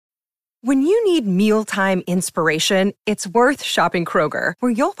When you need mealtime inspiration, it's worth shopping Kroger,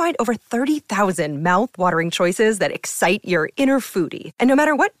 where you'll find over 30,000 mouth-watering choices that excite your inner foodie. And no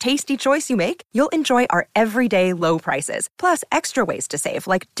matter what tasty choice you make, you'll enjoy our everyday low prices, plus extra ways to save,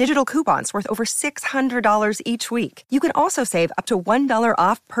 like digital coupons worth over $600 each week. You can also save up to $1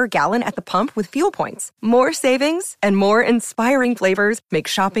 off per gallon at the pump with fuel points. More savings and more inspiring flavors make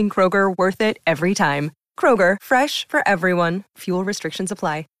shopping Kroger worth it every time. Kroger, fresh for everyone. Fuel restrictions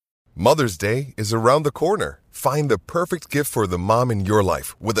apply. Mother's Day is around the corner. Find the perfect gift for the mom in your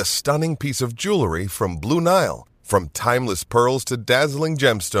life with a stunning piece of jewelry from Blue Nile. From timeless pearls to dazzling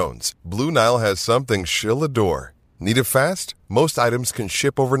gemstones, Blue Nile has something she'll adore. Need it fast? Most items can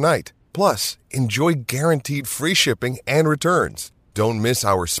ship overnight. Plus, enjoy guaranteed free shipping and returns. Don't miss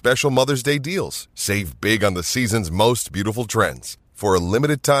our special Mother's Day deals. Save big on the season's most beautiful trends. For a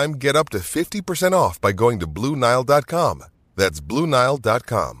limited time, get up to 50% off by going to BlueNile.com. That's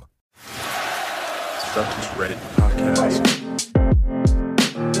BlueNile.com. Celtics Reddit podcast.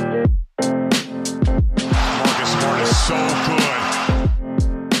 Marcus Smart is so good.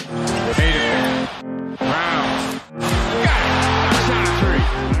 Hayden Brown got it. Shot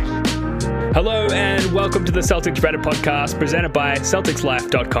three. Hello and welcome to the Celtics Reddit podcast presented by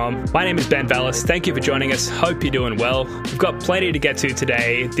CelticsLife.com. My name is Ben Vallis. Thank you for joining us. Hope you're doing well. We've got plenty to get to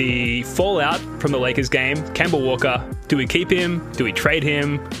today. The fallout from the Lakers game. Kemba Walker. Do we keep him? Do we trade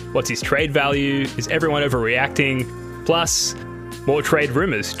him? What's his trade value? Is everyone overreacting? Plus, more trade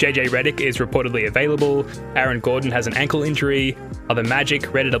rumors. JJ Redick is reportedly available. Aaron Gordon has an ankle injury. Are the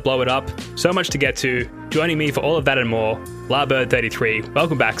Magic ready to blow it up? So much to get to. Joining me for all of that and more, Larbird33.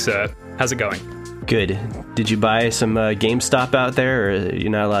 Welcome back, sir. How's it going? Good. Did you buy some GameStop out there, or you're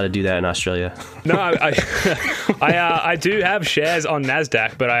not allowed to do that in Australia? No, I do have shares on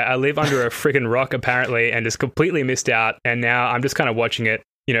NASDAQ, but I live under a freaking rock, apparently, and just completely missed out. And now I'm just kind of watching it,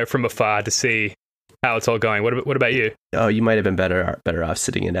 from afar to see how it's all going. What about you? Oh, you might have been better off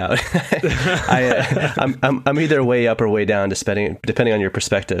sitting it out. I'm either way up or way down, depending on your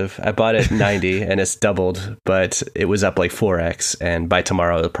perspective. I bought it 90 and it's doubled, but it was up like 4x, and by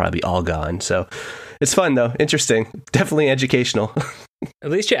tomorrow it'll probably be all gone. So it's fun though, interesting, definitely educational.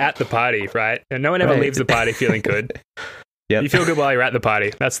 At least you're at the party, right? And no one ever leaves the party feeling good. Yep. You feel good while you're at the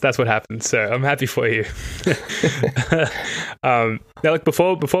party. That's what happens. So I'm happy for you. Now, look,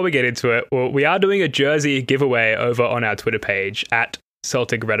 before we get into it, we are doing a jersey giveaway over on our Twitter page at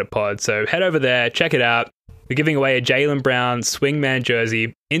Celtic Reddit Pod. So head over there, check it out. We're giving away a Jaylen Brown swingman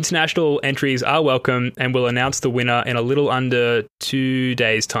jersey. International entries are welcome, and we'll announce the winner in a little under 2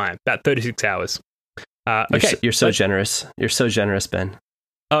 days' time, about 36 hours. Okay, you're so generous. You're so generous, Ben.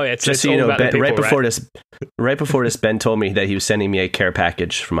 Oh, yeah, just so you know, Ben, right before this, Ben told me that he was sending me a care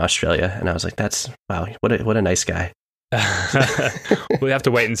package from Australia, and I was like, "That's wow, what a nice guy." We'll have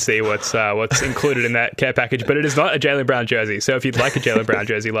to wait and see what's included in that care package, but it is not a Jaylen Brown jersey. So if you'd like a Jaylen Brown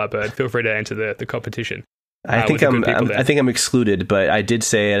jersey, Larbird, feel free to enter the competition. I think I'm excluded, but I did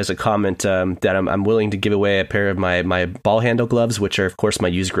say as a comment that I'm willing to give away a pair of my ball handle gloves, which are of course my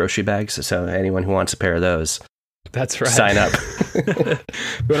used grocery bags. So anyone who wants a pair of those. That's right. Sign up. If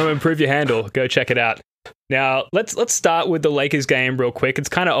you want to improve your handle, go check it out. Now, let's start with the Lakers game real quick. It's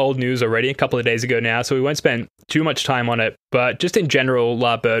kind of old news already, a couple of days ago now, so we won't spend too much time on it. But just in general,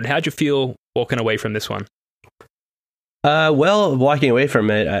 Larbird, how'd you feel walking away from this one? Well, walking away from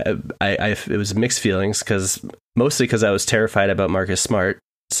it, it was mixed feelings, mostly because I was terrified about Marcus Smart.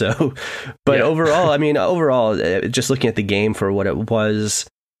 So, but yeah. overall, just looking at the game for what it was,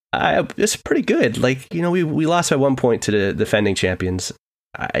 it's pretty good. Like, we lost by 1 point to the defending champions.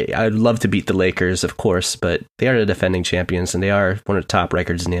 I'd love to beat the Lakers, of course, but they are the defending champions, and they are one of the top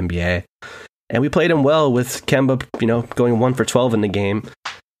records in the NBA. And we played them well with Kemba, going 1 for 12 in the game.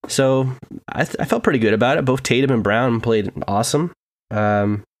 So I felt pretty good about it. Both Tatum and Brown played awesome.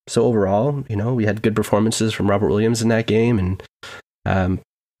 So overall, we had good performances from Robert Williams in that game, and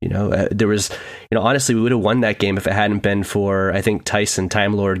there was, honestly, we would have won that game if it hadn't been for, I think, Tyson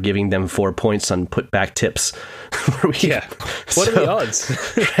Time Lord giving them 4 points on putback tips. What are the odds?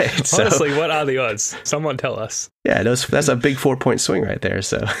 Right, honestly, what are the odds? Someone tell us. Yeah, that's a big 4 point swing right there.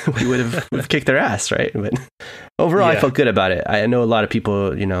 So we would have kicked their ass, right? But overall, I felt good about it. I know a lot of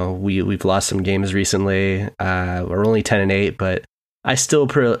people, we've lost some games recently. We're only 10-8, but I still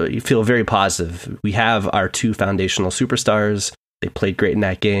feel very positive. We have our 2 foundational superstars. They played great in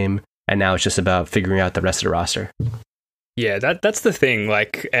that game, and now it's just about figuring out the rest of the roster. Yeah, that's the thing,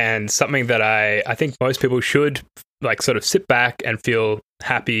 and something that I think most people should sort of sit back and feel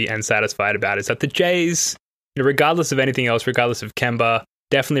happy and satisfied about is that the Jays, regardless of anything else, regardless of Kemba,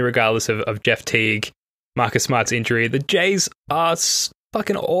 definitely regardless of Jeff Teague, Marcus Smart's injury, the Jays are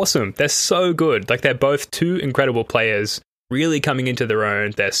fucking awesome. They're so good. Like, they're both two incredible players, really coming into their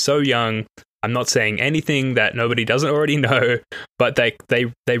own. They're so young. I'm not saying anything that nobody doesn't already know, but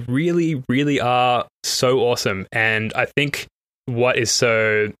they really, really are so awesome. And I think what is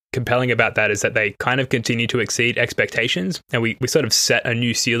so compelling about that is that they kind of continue to exceed expectations. And we sort of set a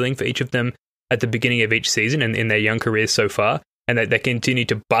new ceiling for each of them at the beginning of each season and in their young careers so far. And that they continue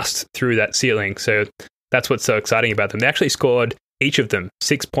to bust through that ceiling. So that's what's so exciting about them. They actually scored, each of them,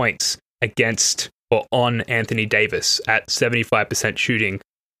 6 points against or on Anthony Davis at 75% shooting,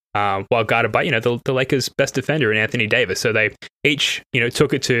 while guarded by, the Lakers' best defender in Anthony Davis. So they each,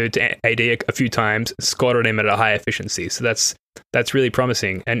 took it to AD a few times, scored on him at a high efficiency. So that's really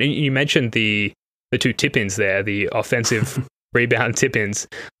promising. And you mentioned the two tip-ins there, the offensive rebound tip-ins.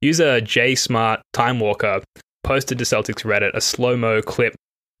 User J Smart Time Walker posted to Celtics Reddit a slow-mo clip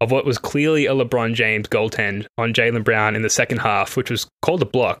of what was clearly a LeBron James goaltend on Jaylen Brown in the second half, which was called a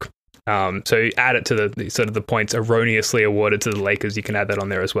block. So add it to the sort of the points erroneously awarded to the Lakers. You can add that on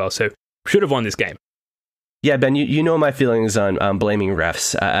there as well. So should have won this game. Yeah, Ben, you know my feelings on blaming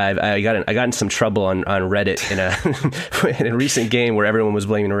refs. I got in some trouble on Reddit in a recent game where everyone was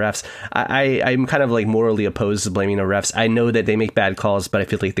blaming the refs. I'm kind of like morally opposed to blaming the refs. I know that they make bad calls, but I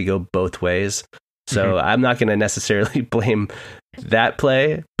feel like they go both ways. So I'm not going to necessarily blame that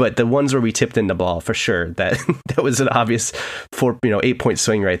play, but the ones where we tipped in the ball, for sure, that was an obvious 8-point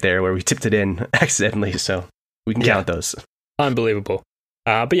swing right there where we tipped it in accidentally. So we can count those. Unbelievable.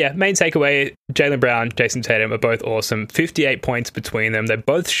 But yeah, main takeaway, Jaylen Brown, Jason Tatum are both awesome. 58 points between them. They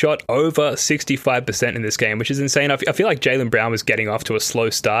both shot over 65% in this game, which is insane. I feel like Jaylen Brown was getting off to a slow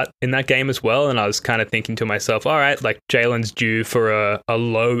start in that game as well. And I was kind of thinking to myself, all right, like Jaylen's due for a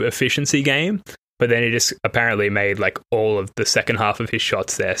low efficiency game. But then he just apparently made like all of the second half of his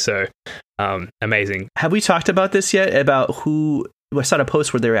shots there. So amazing. Have we talked about this yet? About who? I saw a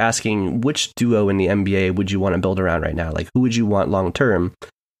post where they were asking which duo in the NBA would you want to build around right now? Like, who would you want long term?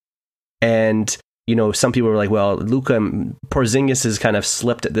 And, some people were like, well, Luka Porzingis has kind of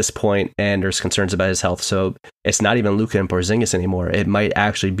slipped at this point and there's concerns about his health. So it's not even Luka and Porzingis anymore. It might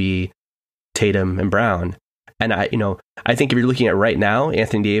actually be Tatum and Brown. And I think if you're looking at right now,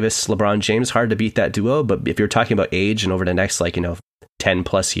 Anthony Davis, LeBron James, hard to beat that duo. But if you're talking about age and over the next 10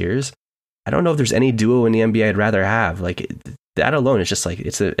 plus years, I don't know if there's any duo in the NBA I'd rather have. Like, that alone is just like,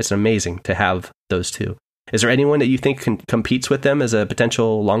 it's amazing to have those two. Is there anyone that you think competes with them as a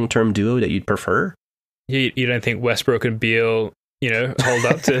potential long-term duo that you'd prefer? You don't think Westbrook and Beal, hold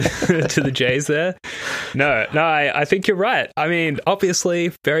up to to the Jays there? No, I think you're right. I mean,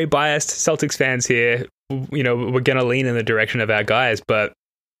 obviously, very biased Celtics fans here. We're going to lean in the direction of our guys, but,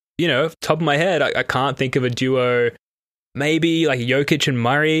 top of my head, I can't think of a duo, maybe like Jokic and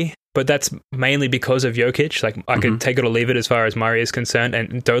Murray, but that's mainly because of Jokic. Like, I could take it or leave it as far as Murray is concerned,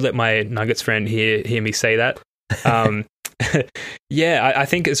 and don't let my Nuggets friend hear me say that. Yeah, I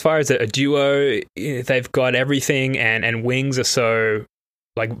think as far as a duo, they've got everything, and wings are so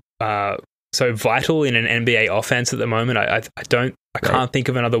so vital in an NBA offense at the moment. I can't think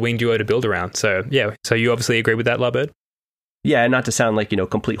of another wing duo to build around. So yeah, so you obviously agree with that, Lovebird? Yeah, not to sound like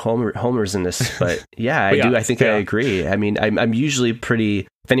complete homers in this, but yeah, I do. I think I agree. I mean, I'm usually pretty.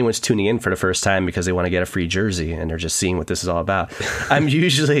 If anyone's tuning in for the first time because they want to get a free jersey and they're just seeing what this is all about, I'm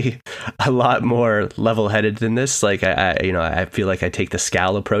usually a lot more level-headed than this. Like I feel like I take the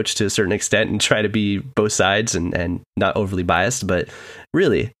scowl approach to a certain extent and try to be both sides and not overly biased. But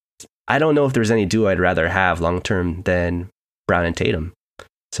really, I don't know if there's any duo I'd rather have long term than Brown and Tatum.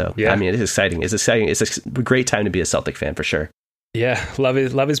 So yeah. I mean, it's exciting. It's a great time to be a Celtic fan for sure. Yeah, love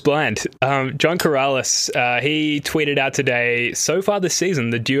is blind. John Corrales, he tweeted out today, so far this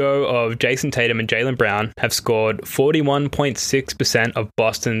season, the duo of Jason Tatum and Jaylen Brown have scored 41.6% of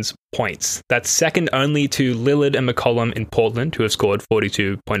Boston's points. That's second only to Lillard and McCollum in Portland, who have scored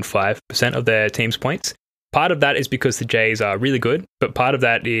 42.5% of their team's points. Part of that is because the Jays are really good, but part of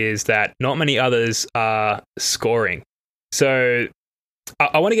that is that not many others are scoring. So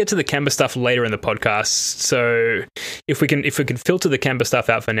I want to get to the Kemba stuff later in the podcast. So if we can filter the Kemba stuff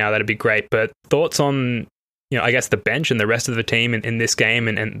out for now, that'd be great. But thoughts on, I guess the bench and the rest of the team in this game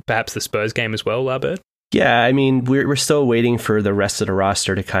and perhaps the Spurs game as well, Larbert? Yeah, I mean, we're still waiting for the rest of the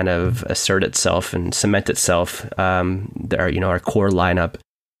roster to kind of assert itself and cement itself. Our core lineup.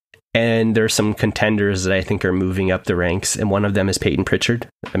 And there's some contenders that I think are moving up the ranks. And one of them is Peyton Pritchard.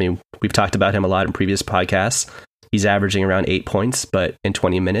 I mean, we've talked about him a lot in previous podcasts. He's averaging around 8 points, but in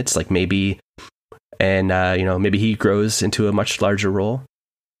 20 minutes, maybe he grows into a much larger role.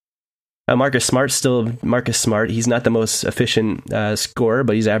 Marcus Smart. He's not the most efficient scorer,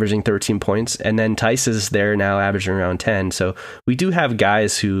 but he's averaging 13 points. And then Theis is there now, averaging around 10. So we do have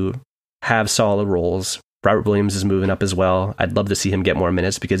guys who have solid roles. Robert Williams is moving up as well. I'd love to see him get more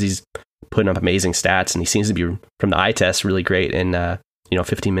minutes because he's putting up amazing stats, and he seems to be, from the eye test, really great in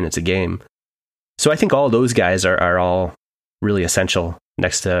 15 minutes a game. So I think all those guys are all really essential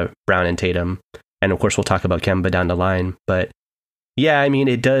next to Brown and Tatum. And of course, we'll talk about Kemba down the line. But yeah, I mean,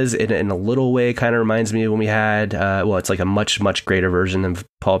 it does, in a little way, kind of reminds me of when we had, it's like a much, much greater version of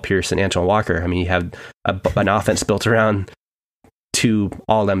Paul Pierce and Antoine Walker. I mean, you have an offense built around 2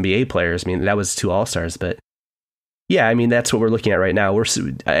 all-NBA players. I mean, that was 2 all-stars. But yeah, I mean, that's what we're looking at right now.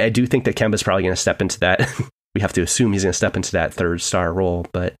 I do think that Kemba's probably going to step into that. We have to assume he's going to step into that 3rd-star role.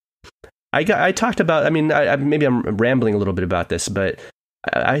 But I talked about, I mean, maybe I'm rambling a little bit about this, but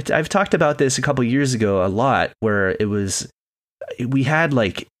I've talked about this a couple of years ago a lot, where we had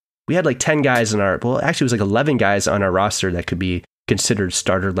like 10 guys actually it was like 11 guys on our roster that could be considered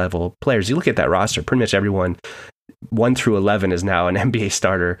starter level players. You look at that roster, pretty much everyone 1 through 11 is now an NBA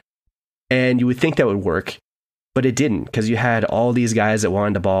starter, and you would think that would work, but it didn't, because you had all these guys that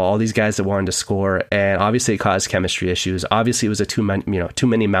wanted the ball, all these guys that wanted to score, and obviously it caused chemistry issues. Obviously it was a too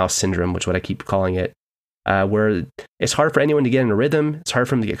many mouse syndrome, which is what I keep calling it. Where it's hard for anyone to get in a rhythm. It's hard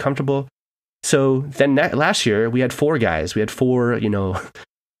for them to get comfortable. So then last year we had 4 guys. We had 4,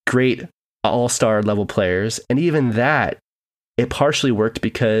 great all-star level players. And even that, it partially worked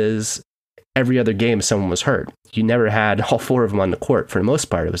because every other game someone was hurt. You never had all 4 of them on the court for the most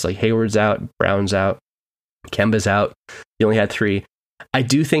part. It was like Hayward's out, Brown's out, Kemba's out. You only had 3. I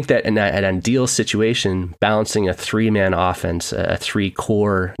do think that in an ideal situation, balancing a 3-man offense, a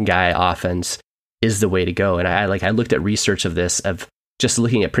 3-core guy offense, is the way to go. And I looked at research of this, of just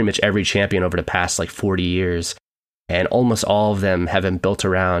looking at pretty much every champion over the past 40 years, and almost all of them have been built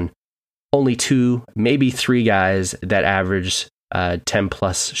around only 2, maybe 3 guys that average 10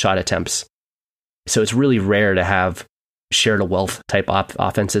 plus shot attempts. So it's really rare to have share the wealth type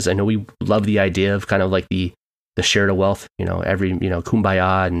offenses. I know we love the idea of kind of like the share the wealth, every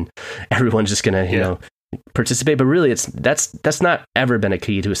kumbaya, and everyone's just gonna participate, but really that's not ever been a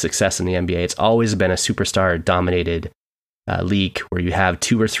key to a success in the NBA. It's always been a superstar dominated league where you have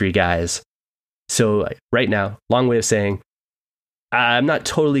 2 or 3 guys. So right now, long way of saying, I'm not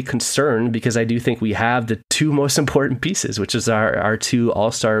totally concerned, because I do think we have the 2 most important pieces, which is our 2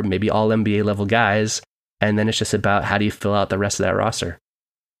 all-star, maybe all NBA level guys, and then it's just about how do you fill out the rest of that roster.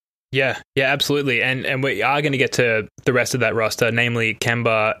 Yeah, absolutely. And we are going to get to the rest of that roster, namely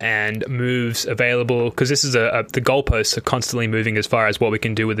Kemba and moves available, because this is the goalposts are constantly moving as far as what we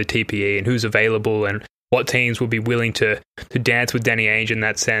can do with the TPE and who's available and what teams will be willing to dance with Danny Ainge in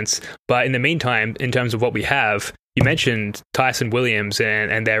that sense. But in the meantime, in terms of what we have, you mentioned Tyson Williams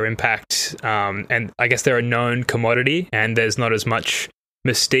and their impact, and I guess they're a known commodity, and there's not as much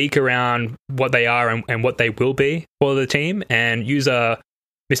mystique around what they are and what they will be for the team. And user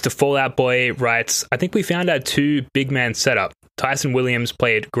Mr. Fallout Boy writes, I think we found our 2 big man setup. Tyson Williams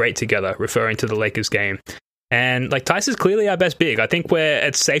played great together, referring to the Lakers game. And Tyson is clearly our best big. I think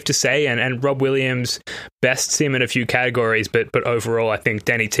it's safe to say, and Rob Williams bests him in a few categories, but overall, I think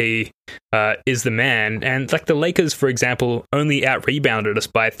Danny T is the man. And the Lakers, for example, only out-rebounded us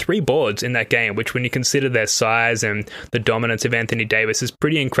by 3 boards in that game, which when you consider their size and the dominance of Anthony Davis is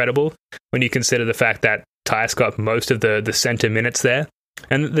pretty incredible when you consider the fact that Tyus got most of the center minutes there.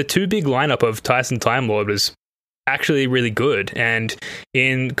 And the 2 big lineup of Tyson Time Lord was actually really good. And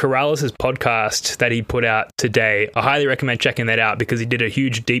in Corrales' podcast that he put out today, I highly recommend checking that out, because he did a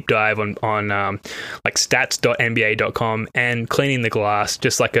huge deep dive on stats.nba.com and Cleaning the Glass,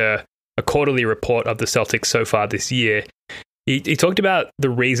 just like a quarterly report of the Celtics so far this year. He talked about the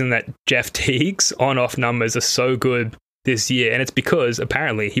reason that Jeff Teague's on-off numbers are so good this year, and it's because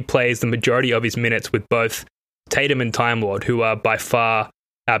apparently he plays the majority of his minutes with both Tatum and Time Lord, who are by far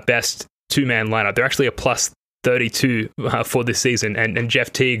our best 2-man lineup. They're actually a plus 32 for this season, and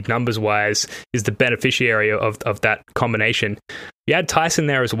Jeff Teague, numbers-wise, is the beneficiary of that combination. You had Tyson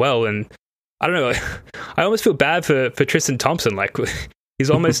there as well, and I don't know, I almost feel bad for Tristan Thompson.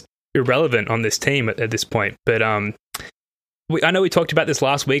 He's almost irrelevant on this team at this point. But I know we talked about this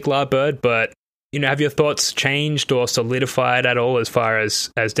last week, La Bird, but have your thoughts changed or solidified at all as far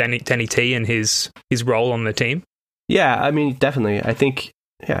as Danny T and his role on the team? Yeah, I mean, definitely. I think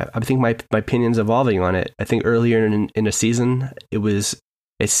my opinion's evolving on it. I think earlier in the season,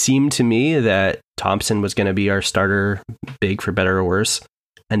 it seemed to me that Thompson was going to be our starter big for better or worse,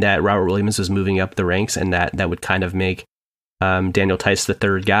 and that Robert Williams was moving up the ranks, and that would kind of make Daniel Theis the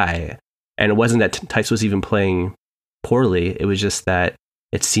 3rd guy. And it wasn't that Theis was even playing poorly. It was just that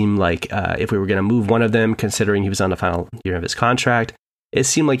It seemed like if we were going to move one of them, considering he was on the final year of his contract, it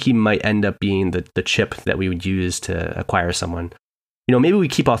seemed like he might end up being the chip that we would use to acquire someone. Maybe we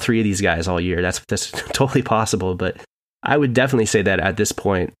keep all three of these guys all year. That's totally possible. But I would definitely say that at this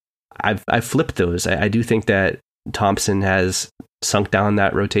point, I've flipped those. I do think that Thompson has sunk down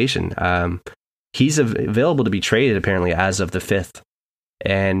that rotation. He's available to be traded apparently as of the 5th.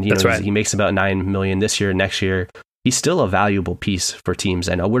 And That's right. He makes about $9 million this year. Next year, he's still a valuable piece for teams.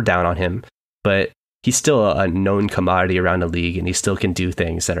 I know we're down on him, but he's still a known commodity around the league, and he still can do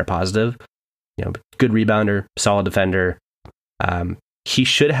things that are positive. Good rebounder, solid defender. He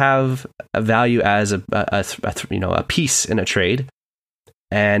should have a value as a piece in a trade,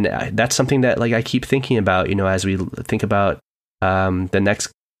 and that's something that I keep thinking about. As we think about the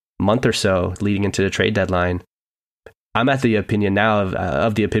next month or so leading into the trade deadline, I'm at the opinion now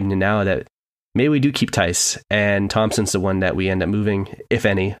that maybe we do keep Tice, and Thompson's the one that we end up moving, if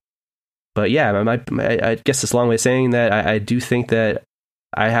any. But yeah, I guess it's a long way of saying that I do think that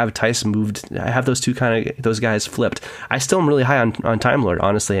I have Tice moved. I have those guys flipped. I still am really high on Time Lord,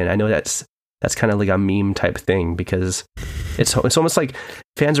 honestly, and I know that's kind of like a meme type thing, because it's almost like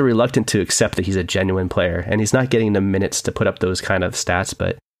fans are reluctant to accept that he's a genuine player, and he's not getting the minutes to put up those kind of stats.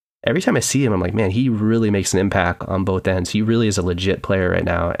 But every time I see him, I'm like, man, he really makes an impact on both ends. He really is a legit player right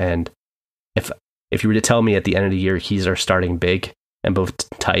now. And if you were to tell me at the end of the year he's our starting big, and both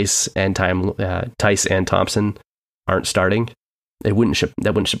Tice and Thompson aren't starting, that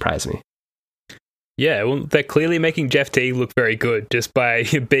wouldn't surprise me. Yeah, well, they're clearly making Jeff Teague look very good just by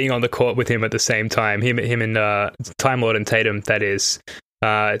being on the court with him at the same time. Him and Time Lord and Tatum, that is.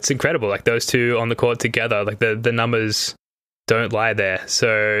 It's incredible. Like, those two on the court together, like the numbers don't lie there.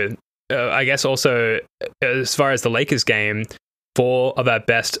 So I guess also, as far as the Lakers game, 4 of our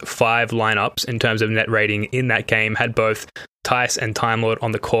best 5 lineups in terms of net rating in that game had both Tice and Time Lord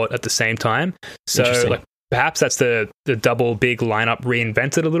on the court at the same time. So perhaps that's the double big lineup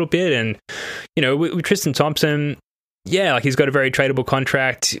reinvented a little bit. And, with Tristan Thompson, yeah, he's got a very tradable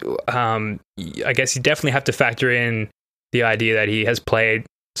contract. I guess you definitely have to factor in the idea that he has played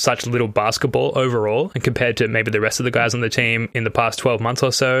such little basketball overall, and compared to maybe the rest of the guys on the team in the past 12 months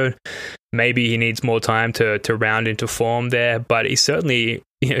or so, maybe he needs more time to round into form there. But he certainly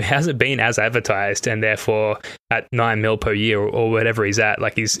hasn't been as advertised, and therefore at $9 million per year or whatever he's at,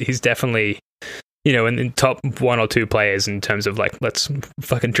 he's definitely in top 1 or 2 players in terms of let's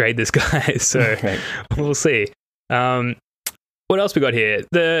fucking trade this guy. So right. We'll see. What else we got here?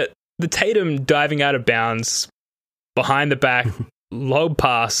 The Tatum diving out of bounds behind the back lob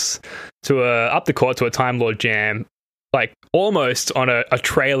pass to up the court to a Time Lord jam, almost on a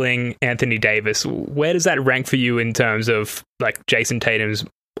trailing Anthony Davis. Where does that rank for you in terms of Jason Tatum's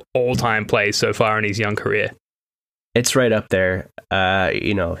all-time plays so far in his young career? It's right up there. I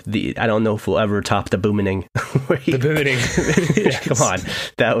don't know if we'll ever top the Boomening. The Boomening. Yes. Come on.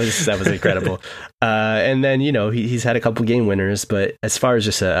 That was incredible. And then, he's had a couple game winners, but as far as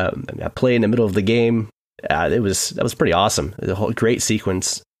just a play in the middle of the game, that was pretty awesome. The whole great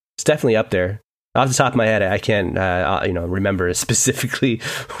sequence. It's definitely up there. Off the top of my head, I can't remember specifically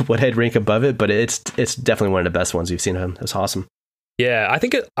what I'd rank above it, but it's definitely one of the best ones we've seen of him. It was awesome. Yeah, I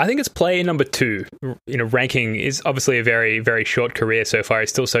think it's play number 2. Ranking is obviously a very, very short career so far. He's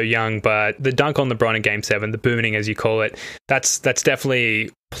still so young, but the dunk on LeBron in Game 7, the Boomening as you call it, that's definitely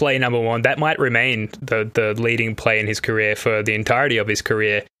play number 1. That might remain the leading play in his career for the entirety of his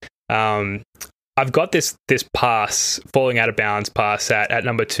career. I've got this pass, falling out of bounds pass at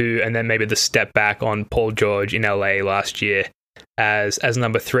number 2, and then maybe the step back on Paul George in LA last year as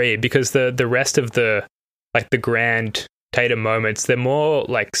number 3, because the rest of the grand Tatum moments, they're more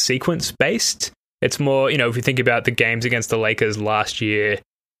sequence based. It's more, if you think about the games against the Lakers last year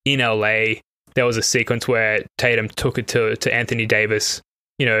in LA, there was a sequence where Tatum took it to Anthony Davis,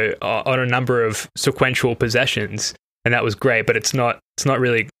 on a number of sequential possessions, and that was great, but it's not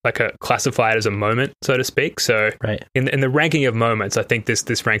really classified as a moment, so to speak. So right. in the ranking of moments, I think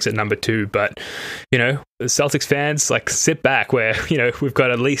this ranks at number 2, but Celtics fans, sit back, where we've got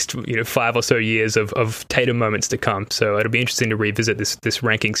at least 5 or so years of Tatum moments to come. So it'll be interesting to revisit this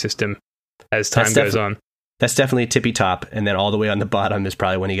ranking system as time goes on. That's definitely tippy top, and then all the way on the bottom is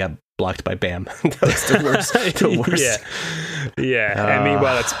probably when he got blocked by Bam. That was the worst. The worst. Yeah. And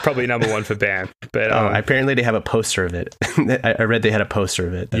meanwhile, it's probably number 1 for Bam. But apparently they have a poster of it. I read they had a poster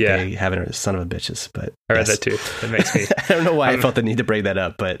of it that they have in Son of a Bitches. But I read that too. That makes me. I don't know why I felt the need to bring that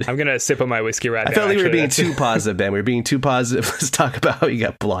up, but I'm gonna sip on my whiskey right now. I felt like we were being too positive, Ben. We were being too positive. Let's talk about how you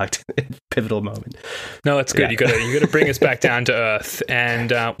got blocked. Pivotal moment. No, it's good. Yeah. You got to bring us back down to earth,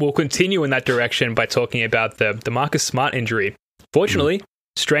 and we'll continue in that direction by talking about the Marcus Smart injury. Fortunately,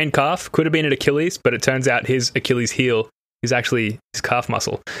 strained calf, could have been an Achilles, but it turns out his Achilles heel is actually his calf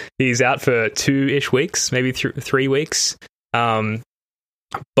muscle. He's out for 2-ish weeks, maybe 3 weeks.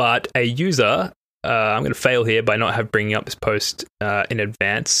 But a user, I'm going to fail here by not bringing up this post in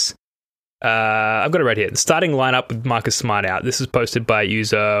advance. I've got it right here. The starting lineup with Marcus Smart out. This is posted by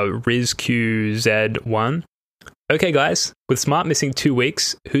user RizQZ1. Okay, guys, with Smart missing 2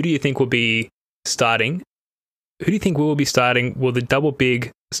 weeks, who do you think will be starting? Who do you think will be starting? Will the double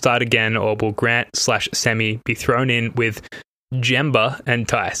big start again, or will Grant/Semi be thrown in with Jemba and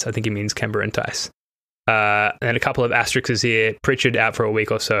Tice? I think he means Kemba and Tice. And a couple of asterisks here. Pritchard out for a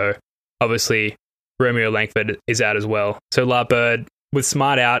week or so. Obviously, Romeo Langford is out as well. So, La Bird, with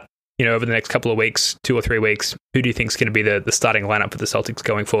Smart out, over the next couple of weeks, 2 or 3 weeks, who do you think is going to be the starting lineup for the Celtics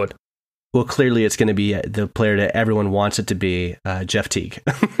going forward? Well, clearly it's going to be the player that everyone wants it to be, Jeff Teague.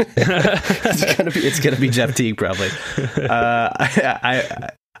 It's going to be Jeff Teague, probably.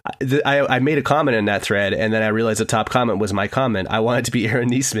 I made a comment in that thread, and then I realized the top comment was my comment. I want it to be Aaron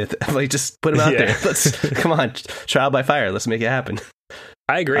Nesmith. I'm like, just put him out there. Come on, trial by fire. Let's make it happen.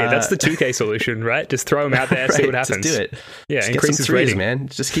 I agree. That's the 2K solution, right? Just throw him out there, right, see what happens. Just do it. Yeah, just increase his rating, man.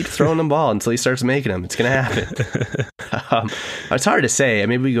 Just keep throwing the ball until he starts making them. It's going to happen. It's hard to say.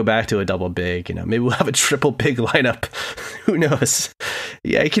 Maybe we go back to a double big. Maybe we'll have a triple big lineup. Who knows?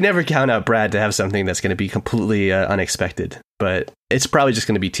 Yeah, you can never count out Brad to have something that's going to be completely unexpected. But it's probably just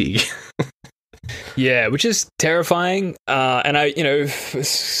going to be Teague. Yeah, which is terrifying. And it's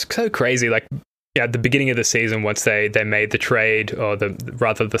so crazy. Like, yeah, at the beginning of the season, once they made the trade, or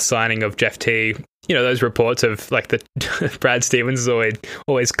the signing of Jeff Teague, those reports of like the Brad Stevens has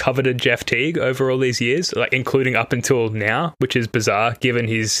always coveted Jeff Teague over all these years, like including up until now, which is bizarre given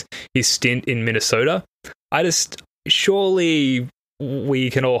his stint in Minnesota. Surely we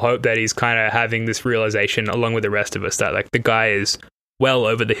can all hope that he's kind of having this realization along with the rest of us that like the guy is well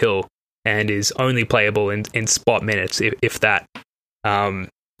over the hill and is only playable in spot minutes, if that.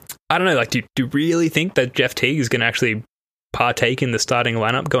 I don't know, like, do you really think that Jeff Teague is going to actually partake in the starting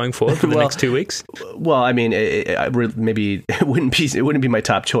lineup going forward for the next 2 weeks? Well, I mean, maybe it wouldn't be my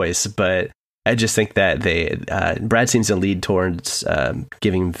top choice, but I just think that Brad seems to lead towards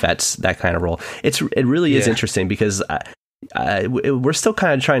giving vets that kind of role. It really is interesting because we're still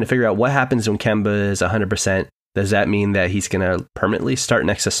kind of trying to figure out what happens when Kemba is 100%. Does that mean that he's going to permanently start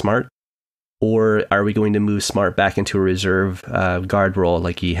next to Smart? Or are we going to move Smart back into a reserve guard role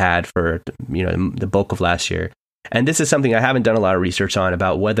like he had for the bulk of last year? And this is something I haven't done a lot of research on,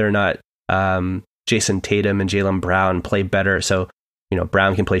 about whether or not Jason Tatum and Jaylen Brown play better. So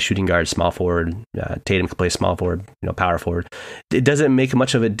Brown can play shooting guard, small forward. Tatum can play small forward, power forward. It doesn't make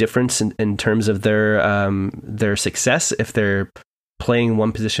much of a difference in terms of their success if they're playing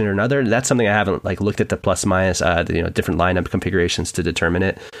one position or another. That's something I haven't looked at the plus minus, different lineup configurations to determine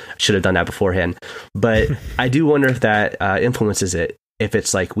it. Should have done that beforehand. But I do wonder if that influences it. If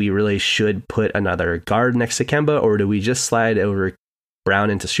it's like we really should put another guard next to Kemba, or do we just slide over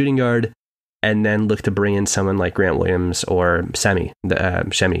Brown into shooting guard and then look to bring in someone like Grant Williams or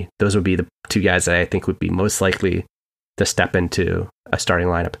Shemi? Those would be the 2 guys that I think would be most likely to step into a starting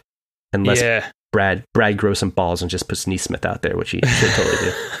lineup, unless Brad grows some balls and just puts Nesmith out there, which he should totally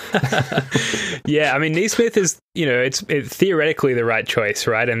do. Yeah, I mean, Nesmith is, it's theoretically the right choice,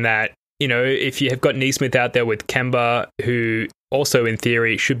 right? And that, if you have got Nesmith out there with Kemba, who also in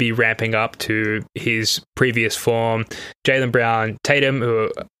theory should be ramping up to his previous form, Jaylen Brown, Tatum, who are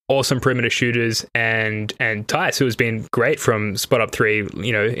awesome perimeter shooters, and Tice, who has been great from spot up 3,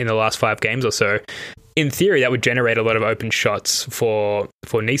 in the last 5 games or so. In theory, that would generate a lot of open shots for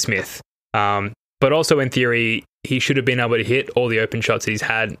Nesmith. But also in theory, he should have been able to hit all the open shots he's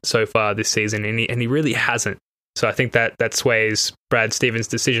had so far this season, and he really hasn't. So I think that sways Brad Stevens'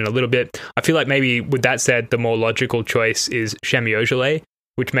 decision a little bit. I feel like maybe with that said, the more logical choice is Semi Ojeleye,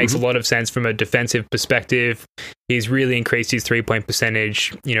 which makes a lot of sense from a defensive perspective. He's really increased his 3-point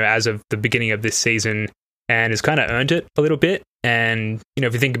percentage, as of the beginning of this season, and has kind of earned it a little bit. And,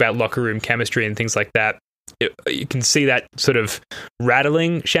 if you think about locker room chemistry and things like that, you can see that sort of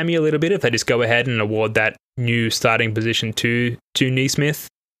rattling Semi a little bit if they just go ahead and award that new starting position to Nesmith.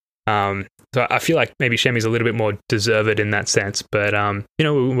 So I feel like maybe Shemi's a little bit more deserved in that sense, but we're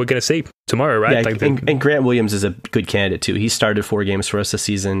going to see tomorrow, right? Yeah, and Grant Williams is a good candidate too. He started 4 games for us this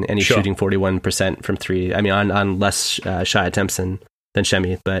season, and he's shooting 41% from 3. I mean, on less shot attempts than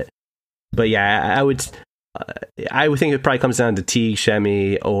Shemi, but yeah, I would think it probably comes down to Teague,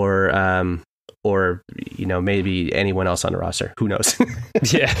 Shemi, or or maybe anyone else on the roster. Who knows?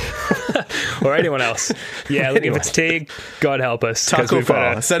 Yeah. Or anyone else. Yeah, look, if it's Teague, God help us. Taco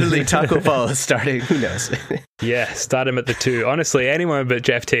Fall. Suddenly Taco Fall is starting. Who knows? Yeah, start him at the 2. Honestly, anyone but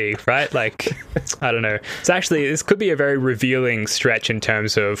Jeff Teague, right? Like, I don't know. This could be a very revealing stretch in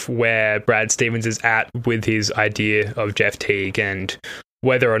terms of where Brad Stevens is at with his idea of Jeff Teague and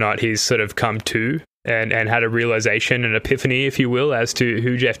whether or not he's sort of come to and had a realization, an epiphany, if you will, as to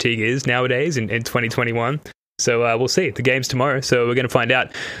who Jeff Teague is nowadays in 2021. So we'll see. The game's tomorrow, so we're going to find out.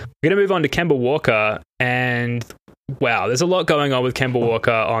 We're going to move on to Kemba Walker, and wow, there's a lot going on with Kemba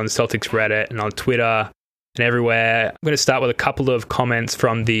Walker on Celtics Reddit and on Twitter and everywhere. I'm going to start with a couple of comments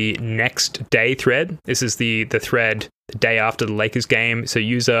from the next day thread. This is the thread the day after the Lakers game. So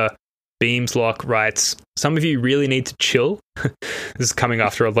user Beamslock writes, some of you really need to chill. This is coming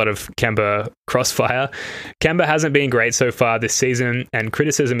after a lot of Kemba crossfire. Kemba hasn't been great so far this season, and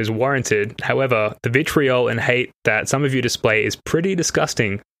criticism is warranted. However, the vitriol and hate that some of you display is pretty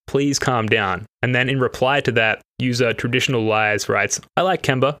disgusting. Please calm down. And then in reply to that, user Traditional Lies writes, I like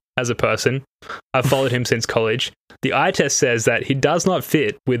Kemba as a person. I've followed him since college. The eye test says that he does not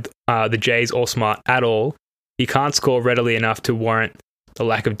fit with the Jays All Smart at all. He can't score readily enough to warrant the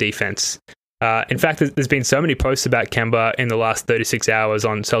lack of defense. In fact, there's been so many posts about Kemba in the last 36 hours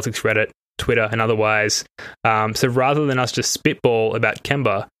on Celtics Reddit, Twitter, and otherwise. So rather than us just spitball about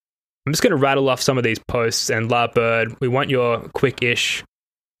Kemba, I'm just going to rattle off some of these posts, and La Bird, we want your quick-ish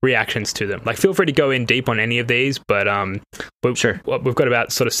reactions to them. Like, feel free to go in deep on any of these, but sure. We've got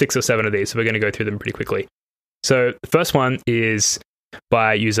about sort of 6 or 7 of these, so we're going to go through them pretty quickly. So the first one is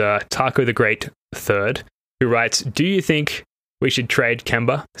by user Taco the Great Third, who writes, do you think we should trade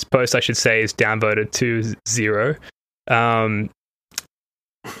Kemba? This post, I should say, is downvoted to 0.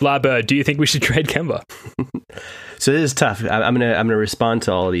 Laba, do you think we should trade Kemba? So this is tough. I'm gonna respond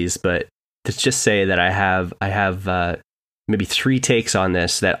to all of these, but let's just say that I have maybe 3 takes on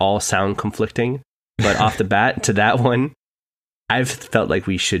this that all sound conflicting. But off the bat, to that one, I've felt like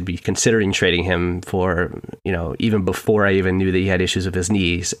we should be considering trading him for, even before I even knew that he had issues with his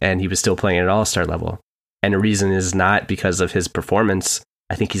knees, and he was still playing at all-star level. And the reason is not because of his performance.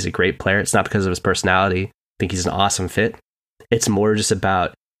 I think he's a great player. It's not because of his personality. I think he's an awesome fit. It's more just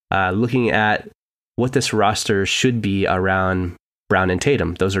about looking at what this roster should be around Brown and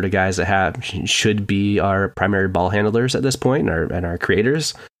Tatum. Those are the guys that should be our primary ball handlers at this point and our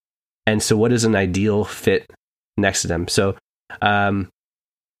creators. And so what is an ideal fit next to them? So, I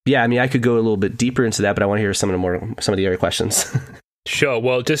could go a little bit deeper into that, but I want to hear some of the other questions. Sure.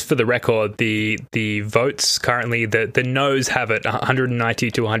 Well, just for the record, the votes currently, the no's have it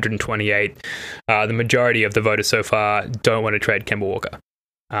 190 to 128. The majority of the voters so far don't want to trade Kemba Walker,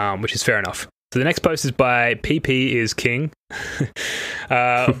 which is fair enough. So the next post is by PP is King.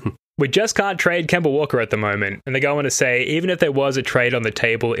 We just can't trade Kemba Walker at the moment. And they go on to say, even if there was a trade on the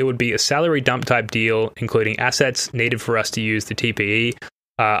table, it would be a salary dump type deal, including assets needed for us to use the TPE.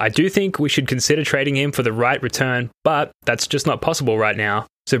 I do think we should consider trading him for the right return, but that's just not possible right now.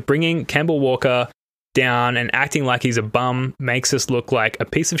 So bringing Kemba Walker down and acting like he's a bum makes us look like a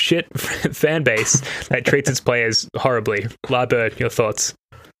piece of shit fan base that treats its players horribly. La Bird, your thoughts?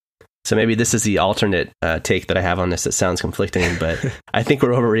 So maybe this is the alternate take that I have on this that sounds conflicting, but I think we're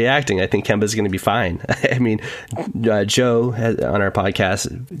overreacting. I think Kemba's going to be fine. I mean, Joe on our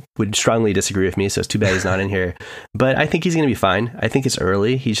podcast would strongly disagree with me, so it's too bad he's not in here. But I think he's going to be fine. I think it's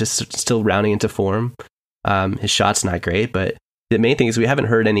early. He's just still rounding into form. His shot's not great, but the main thing is we haven't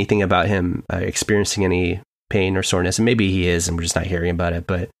heard anything about him experiencing any pain or soreness. And maybe he is, and we're just not hearing about it.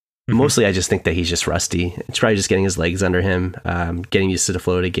 But mostly I just think that he's just rusty. It's probably just getting his legs under him, getting used to the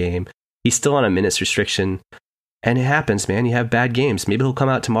flow of the game. He's still on a minutes restriction, and it happens, man. You have bad games. Maybe he'll come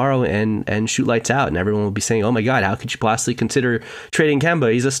out tomorrow and shoot lights out, and everyone will be saying, oh my God, how could you possibly consider trading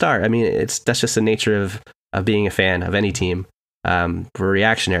Kemba? He's a star. I mean, that's just the nature of being a fan of any team. We're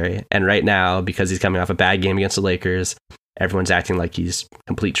reactionary. And right now, because he's coming off a bad game against the Lakers, everyone's acting like he's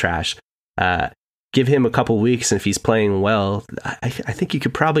complete trash. Give him a couple weeks, and if he's playing well, I think you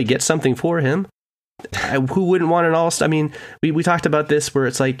could probably get something for him. Who wouldn't want an all-star? I mean, we talked about this where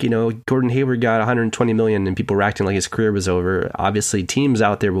it's like, Gordon Hayward got $120 million and people were acting like his career was over. Obviously, teams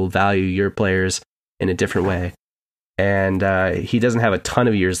out there will value your players in a different way. And he doesn't have a ton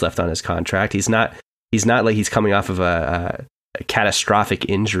of years left on his contract. He's not like he's coming off of a catastrophic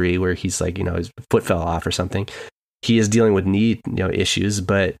injury where he's like, his foot fell off or something. He is dealing with knee issues,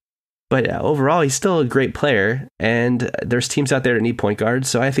 but overall, he's still a great player, and there's teams out there that need point guards,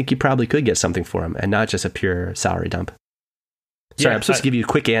 so I think you probably could get something for him, and not just a pure salary dump. Sorry, I'm supposed to give you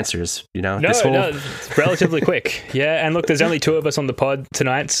quick answers, you know? No, it's relatively quick. Yeah, and look, there's only 2 of us on the pod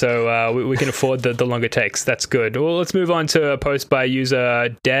tonight, so we can afford the longer takes. That's good. Well, let's move on to a post by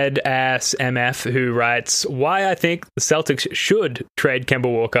user DeadAssMF, who writes, why I think the Celtics should trade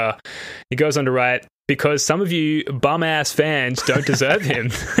Kemba Walker. He goes on to write, because some of you bum-ass fans don't deserve him.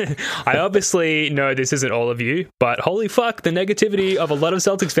 I obviously know this isn't all of you, but holy fuck, the negativity of a lot of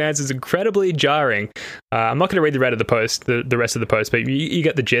Celtics fans is incredibly jarring. I'm not going to read the rest of the post, but you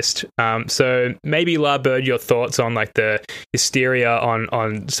get the gist. So maybe, La Bird, your thoughts on like the hysteria on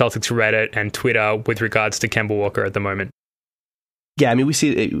Celtics Reddit and Twitter with regards to Kemba Walker at the moment. Yeah, I mean, we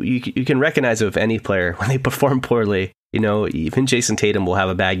see you can recognize it with any player when they perform poorly. You know, even Jason Tatum will have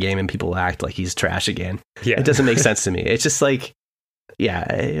a bad game and people will act like he's trash again. Yeah. It doesn't make sense to me. It's just like,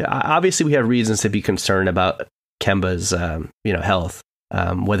 yeah, obviously we have reasons to be concerned about Kemba's, health,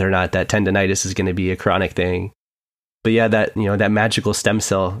 whether or not that tendonitis is going to be a chronic thing. But yeah, that magical stem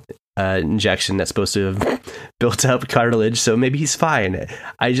cell injection that's supposed to have built up cartilage. So maybe he's fine.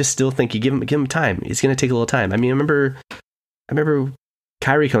 I just still think you give him time. It's going to take a little time. I mean, I remember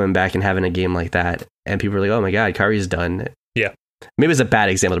Kyrie coming back and having a game like that, and people were like, "Oh my God, Kyrie's done." Yeah, maybe it's a bad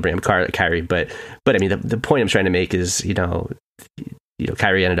example to bring up Kyrie, but I mean, the point I'm trying to make is,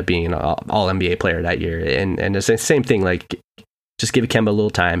 Kyrie ended up being an all NBA player that year, and the same thing. Like, just give Kemba a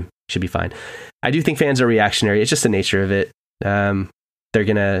little time, should be fine. I do think fans are reactionary. It's just the nature of it. They're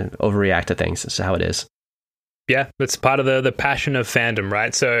gonna overreact to things. That's how it is. Yeah, that's part of the passion of fandom,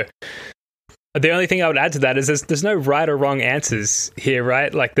 right? So. The only thing I would add to that is there's no right or wrong answers here,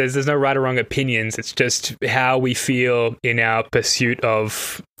 right? Like there's no right or wrong opinions. It's just how we feel in our pursuit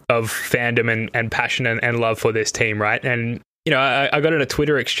of fandom and passion and love for this team, right? And I got in a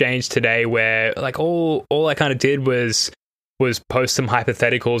Twitter exchange today where like all I kind of did was post some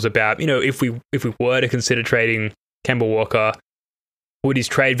hypotheticals about if we were to consider trading Kemba Walker, would his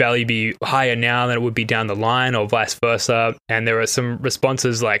trade value be higher now than it would be down the line, or vice versa? And there were some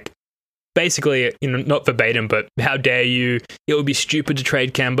responses like, basically, not verbatim, but how dare you? It would be stupid to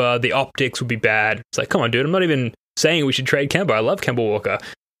trade Kemba. The optics would be bad. It's like, come on, dude. I'm not even saying we should trade Kemba. I love Kemba Walker.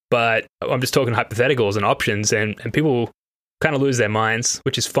 But I'm just talking hypotheticals and options, and people kind of lose their minds,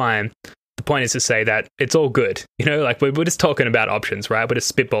 which is fine. The point is to say that it's all good. Like we're just talking about options, right? We're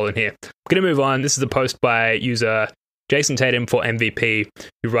just spitballing here. We're going to move on. This is a post by user Jason Tatum for MVP,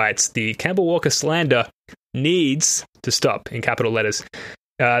 who writes, the Kemba Walker slander needs to stop, in capital letters.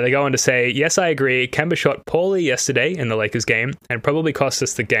 They go on to say, yes, I agree. Kemba shot poorly yesterday in the Lakers game and probably cost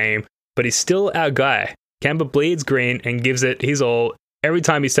us the game, but he's still our guy. Kemba bleeds green and gives it his all every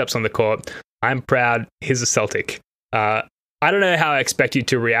time he steps on the court. I'm proud he's a Celtic. I don't know how I expect you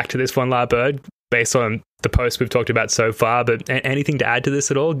to react to this one, La Bird, based on the post we've talked about so far, but anything to add to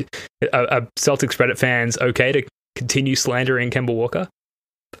this at all? Are Celtics Reddit fans okay to continue slandering Kemba Walker?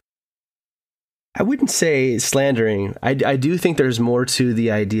 I wouldn't say slandering. I do think there's more to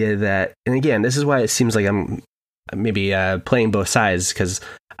the idea that, and again, this is why it seems like I'm maybe playing both sides, because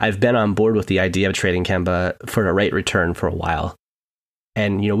I've been on board with the idea of trading Kemba for a right return for a while.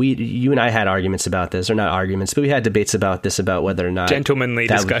 And, you and I had arguments about this, or not arguments, but we had debates about this, about whether or not... Gentlemanly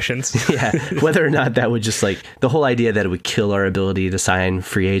discussions. Whether or not that would just the whole idea that it would kill our ability to sign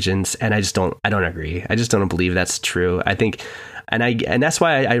free agents. And I don't agree. I just don't believe that's true. I think... And that's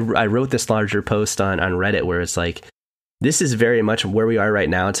why I wrote this larger post on Reddit, where it's like, this is very much where we are right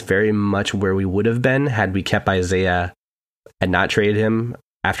now. It's very much where we would have been had we kept Isaiah and not traded him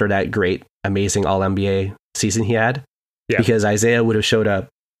after that great, amazing All-NBA season he had. Yeah. Because Isaiah would have showed up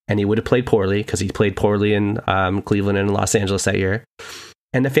and he would have played poorly, because he played poorly in Cleveland and Los Angeles that year.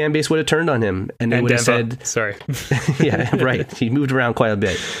 And the fan base would have turned on him, and they would have said, sorry. Yeah, right. He moved around quite a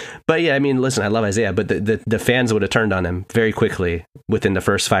bit. But yeah, I mean, listen, I love Isaiah, but the fans would have turned on him very quickly within the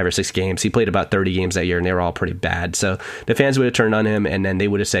first 5 or 6 games. He played about 30 games that year, and they were all pretty bad. So the fans would have turned on him, and then they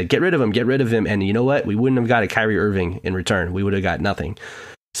would have said, get rid of him. And you know what? We wouldn't have got a Kyrie Irving in return. We would have got nothing.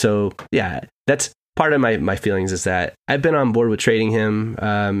 So yeah, that's part of my feelings, is that I've been on board with trading him,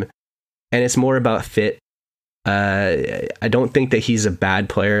 and it's more about fit. I don't think that he's a bad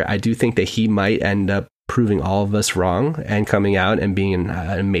player. I do think that he might end up proving all of us wrong and coming out and being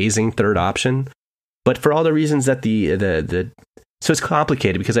an amazing third option. But for all the reasons that so it's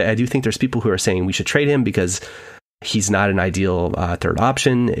complicated, because I do think there's people who are saying we should trade him because he's not an ideal third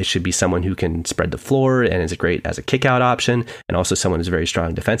option. It should be someone who can spread the floor and is great as a kick out option, and also someone who's very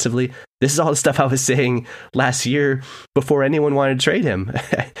strong defensively. This is all the stuff I was saying last year before anyone wanted to trade him.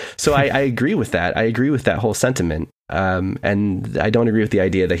 So I agree with that. I agree with that whole sentiment. And I don't agree with the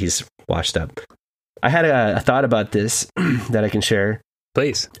idea that he's washed up. I had a thought about this that I can share.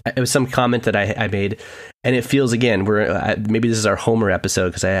 Please. It was some comment that I made, and it feels, again, maybe this is our Homer episode,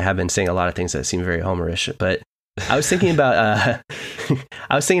 because I have been saying a lot of things that seem very Homerish, but I was thinking about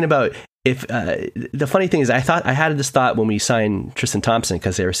if the funny thing is, I had this thought when we signed Tristan Thompson,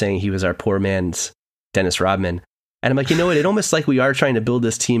 because they were saying he was our poor man's Dennis Rodman. And I'm like, you know what? It almost like we are trying to build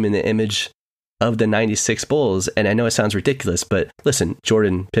this team in the image of the 96 Bulls. And I know it sounds ridiculous, but listen,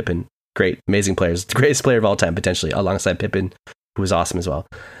 Jordan, Pippen, great, amazing players, the greatest player of all time, potentially, alongside Pippen, who was awesome as well.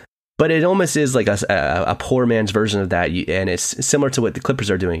 But it almost is like a poor man's version of that. And it's similar to what the Clippers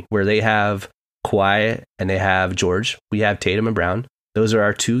are doing, where they have Kawhi and they have George. We have Tatum and Brown. Those are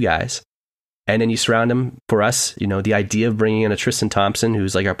our two guys. And then you surround them, for us, you know, the idea of bringing in a Tristan Thompson,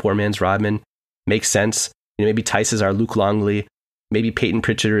 who's like our poor man's Rodman, makes sense. You know, maybe Tice is our Luke Longley. Maybe Peyton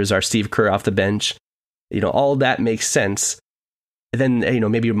Pritchard is our Steve Kerr off the bench. You know, all that makes sense. And then, you know,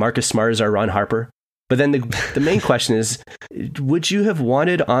 maybe Marcus Smart is our Ron Harper. But then the main question is, would you have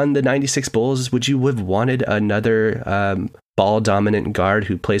wanted on the 96 Bulls, would you have wanted another ball-dominant guard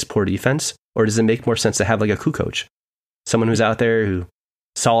who plays poor defense? Or does it make more sense to have like a Kukoc? Someone who's out there, who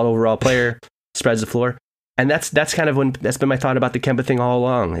solid overall player, spreads the floor. And that's been my thought about the Kemba thing all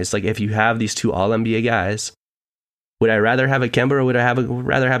along. It's like, if you have these two all-NBA guys, would I rather have a Kemba, or would I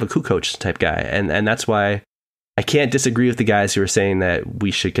rather have a Kukoc type guy? And that's why I can't disagree with the guys who are saying that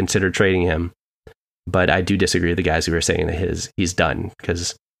we should consider trading him. But I do disagree with the guys who are saying that he's done,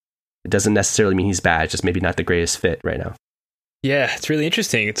 because it doesn't necessarily mean he's bad, just maybe not the greatest fit right now. Yeah, it's really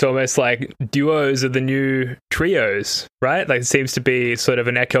interesting. It's almost like duos are the new trios, right? Like, it seems to be sort of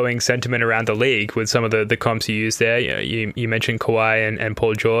an echoing sentiment around the league with some of the comps you use there. You mentioned Kawhi and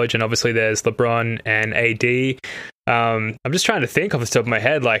Paul George, and obviously there's LeBron and AD. I'm just trying to think off the top of my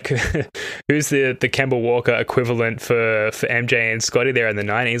head, like, who's the Kemba Walker equivalent for MJ and Scottie there in the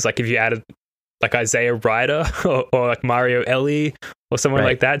 90s? Like, if you added like Isaiah Ryder or like Mario Elie or someone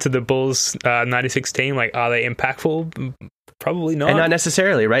like that to the Bulls 96 team, like, are they impactful? Probably not. And not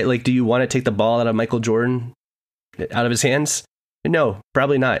necessarily, right? Like, do you want to take the ball out of Michael Jordan, out of his hands? No,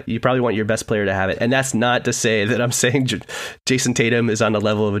 probably not. You probably want your best player to have it. And that's not to say that I'm saying Jason Tatum is on the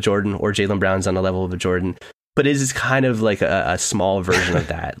level of a Jordan or Jaylen Brown's on the level of a Jordan. But it is kind of like a small version of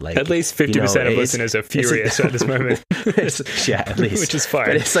that. Like, at least 50% of listeners are furious at this moment. Yeah, at least. Which is fine.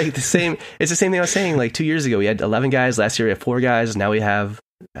 But it's like the same. It's the same thing I was saying. Like 2 years ago, we had 11 guys. Last year, we had 4 guys. Now we have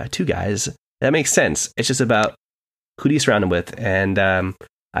 2 guys. That makes sense. It's just about who do you surround them with. And I'm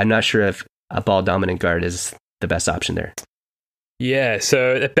not sure if a ball dominant guard is the best option there. Yeah,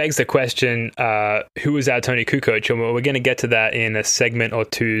 so that begs the question, who is our Tony Kukoc? And we're going to get to that in a segment or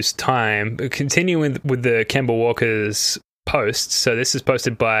two's time. Continuing with the Kemba Walker's post, so this is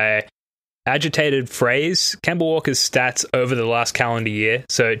posted by Agitated Phrase. Kemba Walker's stats over the last calendar year.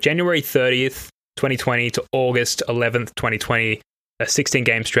 So January 30th, 2020 to August 11th, 2020, a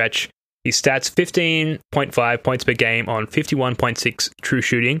 16-game stretch. His stats, 15.5 points per game on 51.6 true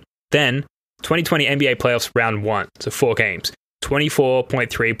shooting. Then 2020 NBA playoffs round 1, so 4 games.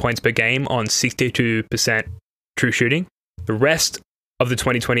 24.3 points per game on 62% true shooting. The rest of the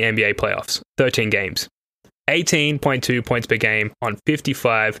 2020 NBA playoffs, 13 games. 18.2 points per game on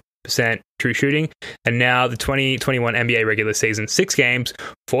 55% true shooting. And now the 2021 NBA regular season, 6 games,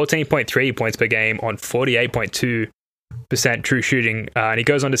 14.3 points per game on 48.2% true shooting. And he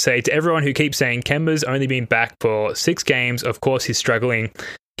goes on to say, to everyone who keeps saying Kemba's only been back for 6 games, of course he's struggling.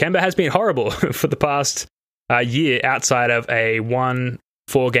 Kemba has been horrible for the past year outside of a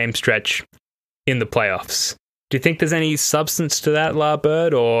 4-game stretch in the playoffs. Do you think there's any substance to that, La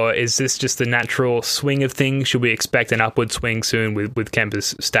Bird, or is this just the natural swing of things? Should we expect an upward swing soon with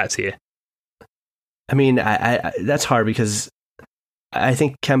Kemba's stats here? I mean, I that's hard, because I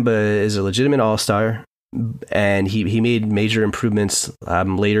think Kemba is a legitimate all-star, and he made major improvements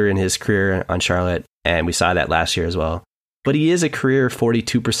later in his career on Charlotte, and we saw that last year as well. But he is a career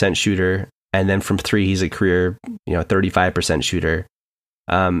 42% shooter. And then from 3, he's a career, 35% shooter.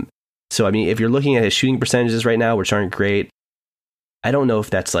 So, I mean, if you're looking at his shooting percentages right now, which aren't great, I don't know if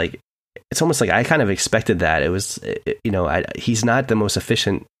that's like, it's almost like I kind of expected that. It was, he's not the most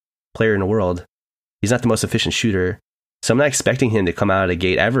efficient player in the world. He's not the most efficient shooter. So I'm not expecting him to come out of the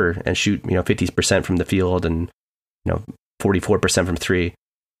gate ever and shoot, 50% from the field and, 44% from 3.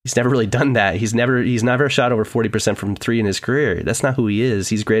 He's never really done that. He's never shot over 40% from 3 in his career. That's not who he is.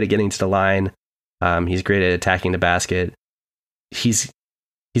 He's great at getting to the line. He's great at attacking the basket. He's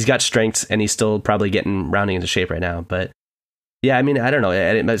got strengths, and he's still probably rounding into shape right now. But yeah, I mean, I don't know.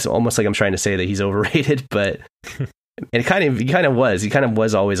 It's almost like I'm trying to say that he's overrated, but he kind of was. He kind of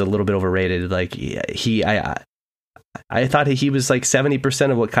was always a little bit overrated. Like I thought he was like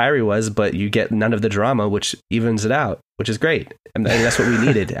 70% of what Kyrie was, but you get none of the drama, which evens it out, which is great. And that's what we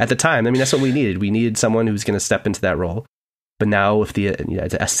needed at the time. I mean, that's what we needed. We needed someone who's going to step into that role. But now with the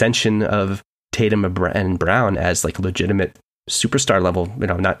ascension of Tatum and Brown as like legitimate superstar level,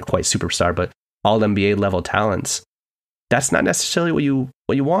 not quite superstar, but all NBA level talents, that's not necessarily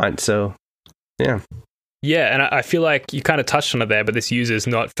what you want. So, yeah. Yeah, and I feel like you kind of touched on it there, but this user's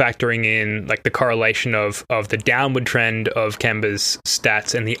not factoring in like the correlation of the downward trend of Kemba's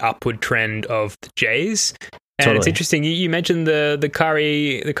stats and the upward trend of the Jays. And It's interesting. You mentioned the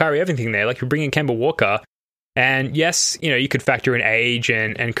Kyrie everything there. Like you're bringing Kemba Walker, and yes, you could factor in age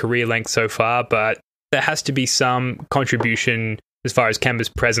and career length so far, but there has to be some contribution as far as Kemba's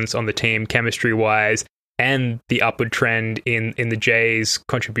presence on the team, chemistry wise, and the upward trend in the Jays'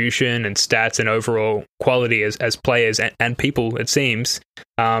 contribution and stats and overall quality as players and people, it seems.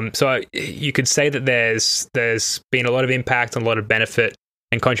 So you could say that there's been a lot of impact and a lot of benefit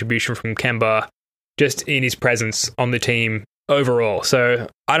and contribution from Kemba just in his presence on the team overall. So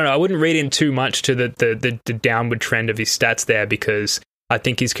I don't know, I wouldn't read in too much to the downward trend of his stats there, because I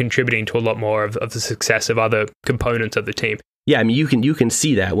think he's contributing to a lot more of the success of other components of the team. Yeah, I mean, you can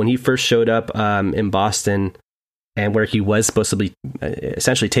see that when he first showed up in Boston, and where he was supposed to be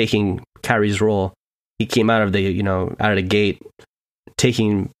essentially taking Kyrie's role, he came out of the gate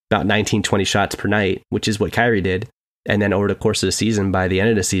taking about 19, 20 shots per night, which is what Kyrie did. And then over the course of the season, by the end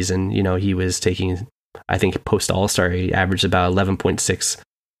of the season, he was taking, I think post All-Star, he averaged about 11.6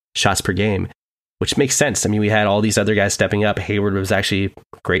 shots per game, which makes sense. I mean, we had all these other guys stepping up. Hayward was actually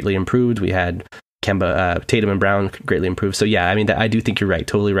greatly improved. We had Kemba, Tatum and Brown greatly improved. So yeah, I mean, I do think you're right,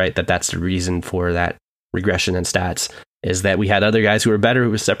 totally right, that's the reason for that regression in stats, is that we had other guys who were better,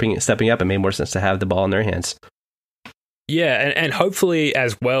 who were stepping up, and made more sense to have the ball in their hands. Yeah, and hopefully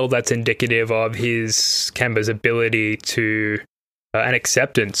as well, that's indicative of Kemba's ability to an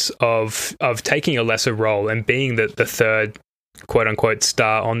acceptance of taking a lesser role and being the third quote unquote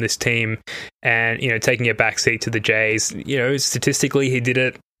star on this team, and taking a backseat to the Jays. Statistically he did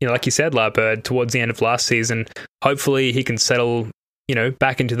it, like you said, Larbird, towards the end of last season. Hopefully he can settle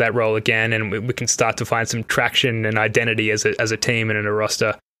back into that role again, and we can start to find some traction and identity as a team and in a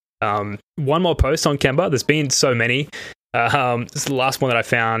roster. One more post on Kemba. There's been so many. This is the last one that I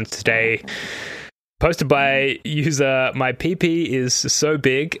found today, posted by user My PP is so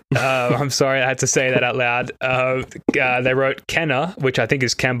big. I'm sorry I had to say that out loud. They wrote Kenna, which I think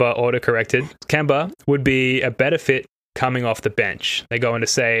is Kemba autocorrected. Kemba would be a better fit coming off the bench. They go on to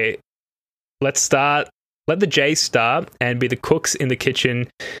say, let the Jays start and be the cooks in the kitchen.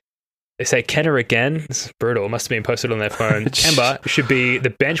 They say Kenna again. This is brutal. It must have been posted on their phone. Kemba should be the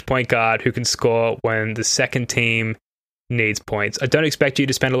bench point guard who can score when the second team needs points. I don't expect you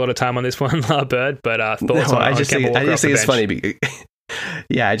to spend a lot of time on this one, Larbird, but thoughts on I just think it's funny.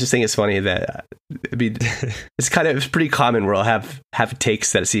 Yeah, I just think it's funny that it's pretty common where I'll have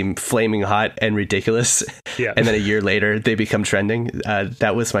takes that seem flaming hot and ridiculous, yeah, and then a year later they become trending.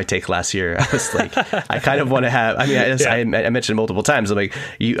 That was my take last year. I was like, I kind of want to have. I mean, I mentioned multiple times. I'm like,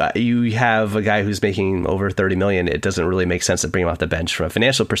 you have a guy who's making over $30 million. It doesn't really make sense to bring him off the bench from a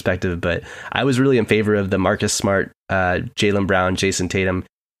financial perspective. But I was really in favor of the Marcus Smart, Jaylen Brown, Jason Tatum,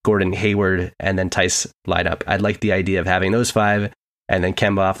 Gordon Hayward, and then Tice lineup. I like the idea of having those five, and then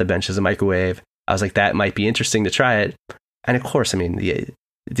Kemba off the bench as a microwave. I was like, that might be interesting to try it. And of course, I mean,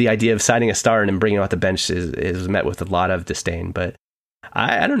 the idea of signing a star and then bringing him off the bench is met with a lot of disdain. But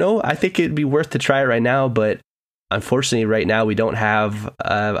I don't know. I think it'd be worth to try it right now. But unfortunately, right now, we don't have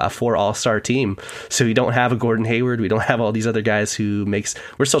a 4 all-star team. So we don't have a Gordon Hayward. We don't have all these other guys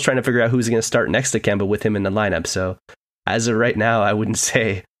we're still trying to figure out who's going to start next to Kemba with him in the lineup. So as of right now, I wouldn't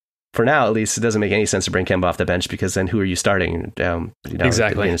say, for now at least, it doesn't make any sense to bring Kemba off the bench, because then who are you starting? Exactly.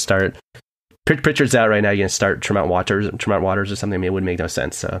 You're going to start Pritchard's out right now. You're going to start Tremont Waters or something. I mean, it wouldn't make no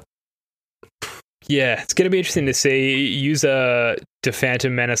sense. So yeah, it's going to be interesting to see. User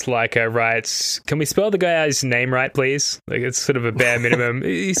DePhantom Menace Leica writes, can we spell the guy's name right, please? Like, it's sort of a bare minimum.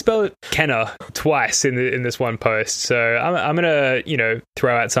 He spelled Kenna twice in this one post. So I'm going to,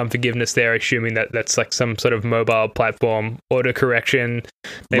 throw out some forgiveness there, assuming that that's like some sort of mobile platform autocorrection.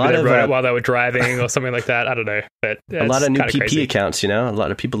 Maybe they wrote it while they were driving or something like that. I don't know. But a lot of new PP crazy accounts, A lot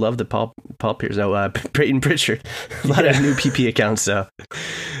of people love the Paul Pierce. Peyton Pritchard. A lot of new PP accounts, so.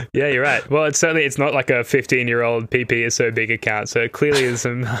 Yeah, you're right. Well, it's not like a 15-year-old PP is so big account. So clearly there's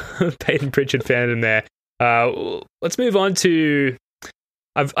some Peyton Pritchard fandom there. Let's move on to,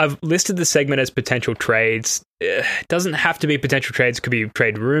 I've listed the segment as potential trades. It doesn't have to be potential trades. It could be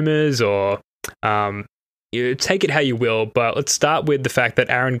trade rumors or you take it how you will. But let's start with the fact that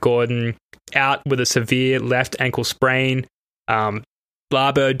Aaron Gordon out with a severe left ankle sprain.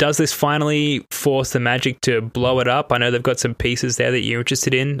 Labo, does this finally force the Magic to blow it up? I know they've got some pieces there that you're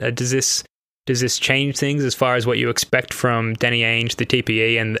interested in. Does this change things as far as what you expect from Danny Ainge, the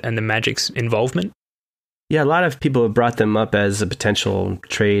TPE, and the Magic's involvement? Yeah, a lot of people have brought them up as a potential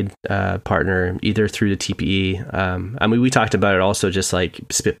trade partner, either through the TPE. I mean, we talked about it also, just like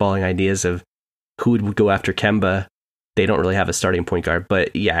spitballing ideas of who would go after Kemba. They don't really have a starting point guard,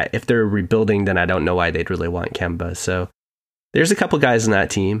 but yeah, if they're rebuilding, then I don't know why they'd really want Kemba. So there's a couple guys in that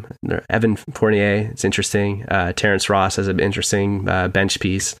team. Evan Fournier, it's interesting. Terrence Ross has an interesting bench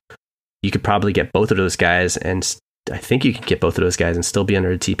piece. You could probably get both of those guys, and I think you could get both of those guys and still be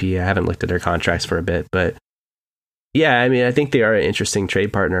under a TPE. I haven't looked at their contracts for a bit, but yeah, I mean, I think they are an interesting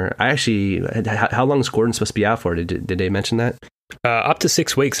trade partner. How long is Gordon supposed to be out for? Did they mention that? Up to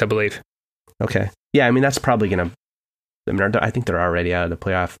 6 weeks, I believe. Okay. Yeah, I mean, that's probably going to... I mean, I think they're already out of the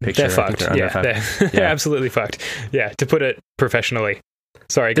playoff picture. They're fucked. They're absolutely fucked. Yeah, to put it professionally.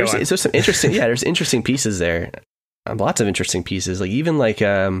 Sorry, go on. There's some interesting... Yeah, there's interesting pieces there. Lots of interesting pieces. Like, even like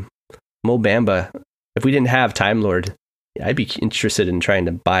Mo Bamba. If we didn't have Time Lord, I'd be interested in trying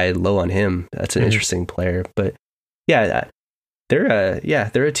to buy low on him. That's an interesting player. But yeah, they're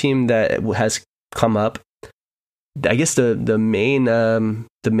a team that has come up. I guess the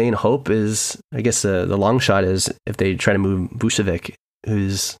main hope is, I guess the long shot is if they try to move Vucevic,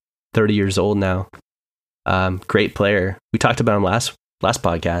 who's 30 years old now. Great player. We talked about him last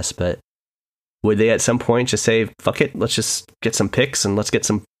podcast, but would they at some point just say, fuck it, let's just get some picks and let's get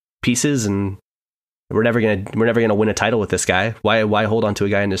some pieces, and we're never gonna win a title with this guy. Why hold on to a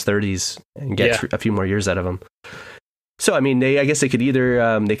guy in his 30s and get a few more years out of him? So I mean, I guess they could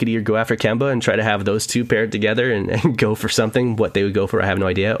either go after Kemba and try to have those two paired together and go for something. What they would go for, I have no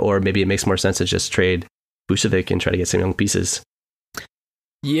idea. Or maybe it makes more sense to just trade Vucevic and try to get some young pieces.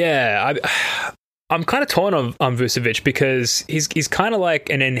 Yeah, I'm kind of torn on Vucevic because he's kind of like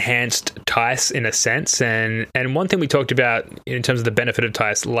an enhanced Tice in a sense. And one thing we talked about in terms of the benefit of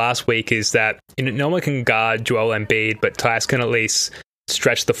Tice last week is that no one can guard Joel Embiid, but Tice can at least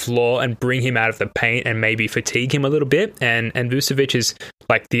stretch the floor and bring him out of the paint and maybe fatigue him a little bit. And Vucevic is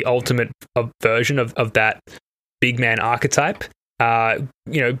like the ultimate version of that big man archetype.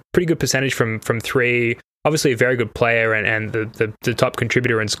 Pretty good percentage from three. Obviously a very good player and the top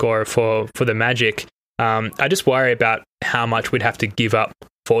contributor and scorer for the Magic. I just worry about how much we'd have to give up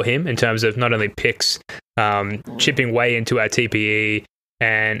for him in terms of not only picks, chipping way into our TPE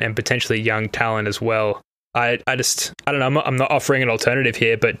and potentially young talent as well. I don't know. I'm not offering an alternative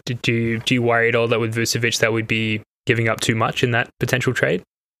here, but do you worry at all that with Vucevic that we'd be giving up too much in that potential trade?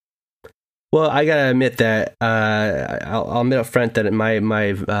 Well, I gotta admit that I'll admit up front that my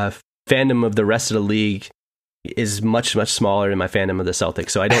fandom of the rest of the league is much, much smaller than my fandom of the Celtics,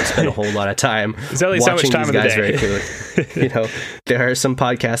 so I don't spend a whole lot of time There's only watching so much time these guys very clearly. There are some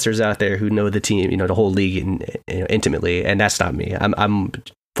podcasters out there who know the team, the whole league intimately, and that's not me. I'm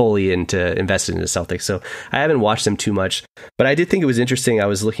fully invested in the Celtics, so I haven't watched them too much. But I did think it was interesting. I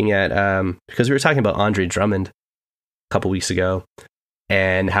was looking at because we were talking about Andre Drummond a couple weeks ago,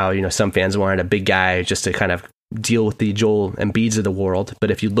 and how some fans wanted a big guy just to kind of deal with the Joel Embiids of the world.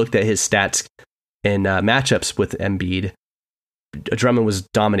 But if you looked at his stats in matchups with Embiid, Drummond was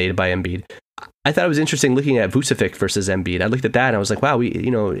dominated by Embiid. I thought it was interesting looking at Vucevic versus Embiid. I looked at that and I was like, wow,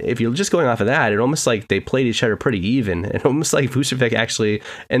 if you're just going off of that, it almost like they played each other pretty even. And almost like Vucevic actually,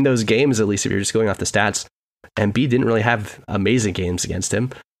 in those games, at least if you're just going off the stats, Embiid didn't really have amazing games against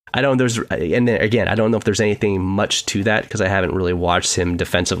him. I don't know if there's anything much to that because I haven't really watched him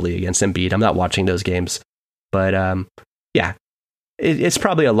defensively against Embiid. I'm not watching those games. But yeah, it's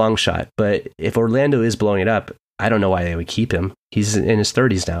probably a long shot. But if Orlando is blowing it up, I don't know why they would keep him. He's in his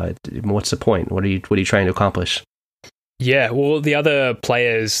 30s now. What's the point? What are you trying to accomplish? Yeah, well, the other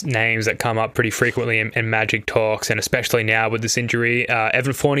players' names that come up pretty frequently in Magic talks, and especially now with this injury,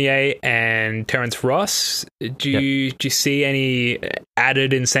 Evan Fournier and Terrence Ross. Do you see any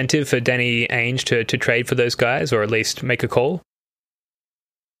added incentive for Danny Ainge to trade for those guys, or at least make a call?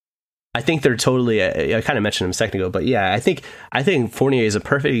 I think they're totally. I kind of mentioned him a second ago, but yeah, I think Fournier is a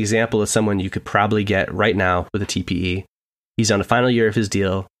perfect example of someone you could probably get right now with a TPE. He's on the final year of his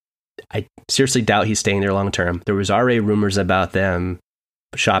deal. I seriously doubt he's staying there long term. There was already rumors about them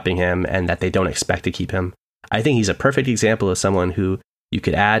shopping him and that they don't expect to keep him. I think he's a perfect example of someone who you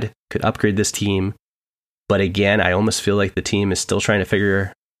could upgrade this team. But again, I almost feel like the team is still trying to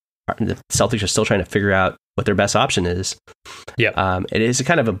the Celtics are still trying to figure out what their best option is. Yeah. It is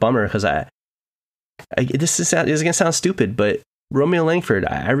kind of a bummer because this is going to sound stupid, but Romeo Langford,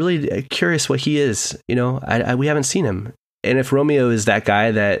 I really curious what he is. We haven't seen him. And if Romeo is that guy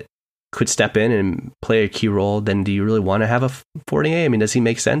that could step in and play a key role, then do you really want to have a Fournier? I mean, does he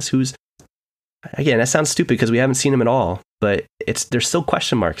make sense? Again, that sounds stupid because we haven't seen him at all, but there's still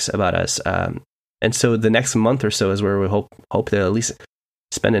question marks about us. And so the next month or so is where we hope to at least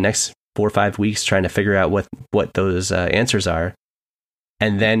spend the next 4 or 5 weeks trying to figure out what those answers are.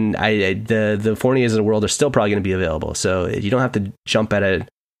 And then the Fourniers of the world are still probably going to be available. So you don't have to jump at a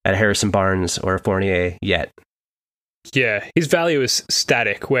Harrison Barnes or a Fournier yet. Yeah, his value is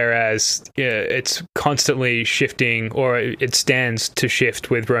static, whereas it's constantly shifting, or it stands to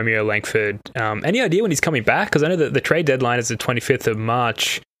shift with Romeo Langford. Any idea when he's coming back? Because I know that the trade deadline is the 25th of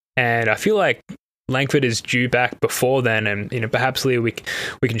March, and I feel like Langford is due back before then, and perhaps Leo, we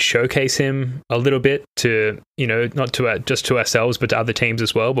can showcase him a little bit to not to just to ourselves, but to other teams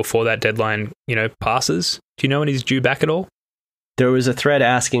as well before that deadline passes. Do you know when he's due back at all? There was a thread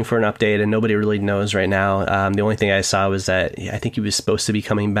asking for an update, and nobody really knows right now. The only thing I saw was that I think he was supposed to be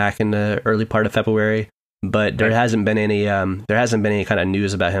coming back in the early part of February, but there hasn't been any kind of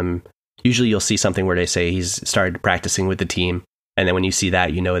news about him. Usually, you'll see something where they say he's started practicing with the team, and then when you see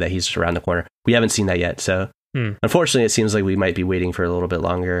that, you know that he's around the corner. We haven't seen that yet, so unfortunately, it seems like we might be waiting for a little bit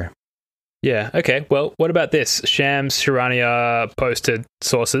longer. Yeah, okay. Well, what about this? Shams Charania posted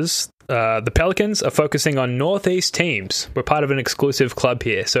sources. The Pelicans are focusing on Northeast teams. We're part of an exclusive club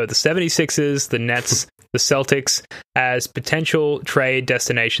here. So the 76ers, the Nets, the Celtics as potential trade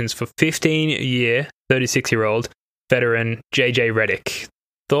destinations for 15-year, 36-year-old veteran JJ Redick.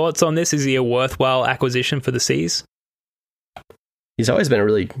 Thoughts on this? Is he a worthwhile acquisition for the C's? He's always been a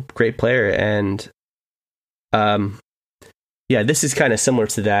really great player. And this is kind of similar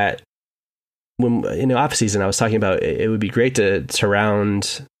to that. When in the offseason, I was talking about it would be great to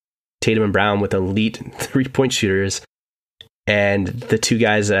surround Tatum and Brown with elite 3-point shooters, and the two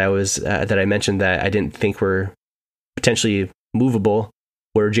guys that I mentioned that I didn't think were potentially movable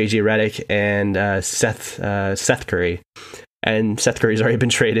were JJ Redick and Seth Curry. And Seth Curry's already been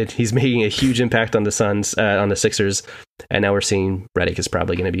traded. He's making a huge impact on the Suns, on the Sixers, and now we're seeing Redick is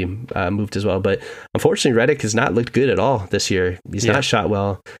probably going to be moved as well. But unfortunately, Redick has not looked good at all this year. He's not shot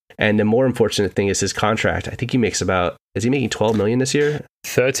well. And the more unfortunate thing is his contract. I think he makes is he making $12 million this year?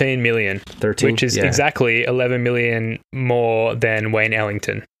 $13 million. 13, which is exactly $11 million more than Wayne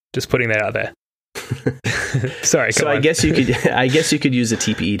Ellington. Just putting that out there. Sorry. So I guess you could use a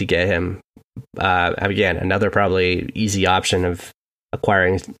TPE to get him. Again, another probably easy option of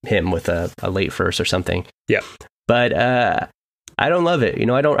acquiring him with a late first or something. Yeah. But I don't love it.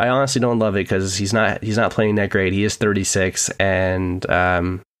 I honestly don't love it because he's not playing that great. He is 36, and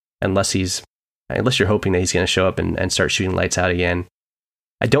unless you're hoping that he's going to show up and start shooting lights out again.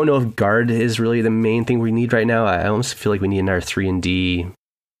 I don't know if guard is really the main thing we need right now. I almost feel like we need another 3-and-D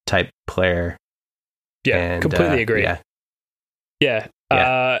type player. Yeah, and, completely agree. Yeah.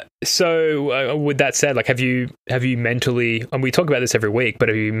 So with that said, like, have you mentally, and we talk about this every week, but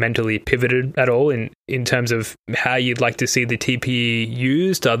have you mentally pivoted at all in terms of how you'd like to see the TPE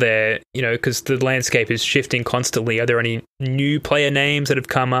used? Are there, because the landscape is shifting constantly, are there any new player names that have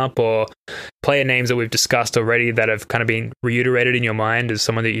come up, or player names that we've discussed already that have kind of been reiterated in your mind as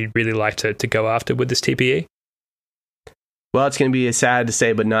someone that you'd really like to go after with this TPE? Well, it's going to be sad to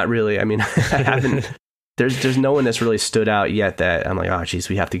say, but not really. I mean, I haven't... There's no one that's really stood out yet that I'm like, oh, geez,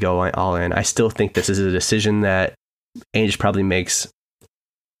 we have to go all in. I still think this is a decision that Ainge probably makes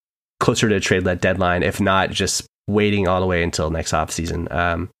closer to the trade deadline, if not just waiting all the way until next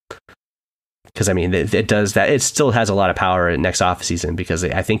offseason. Because, I mean, it does that. It still has a lot of power next offseason because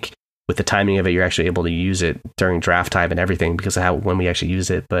I think with the timing of it, you're actually able to use it during draft time and everything because of when we actually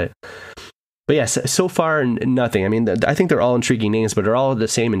use it. But yes, so far, nothing. I mean, I think they're all intriguing names, but they're all the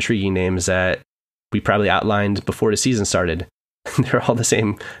same intriguing names that we probably outlined before the season started. They're all the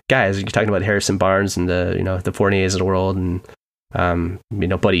same guys. You're talking about Harrison Barnes and the Fourniers of the world, and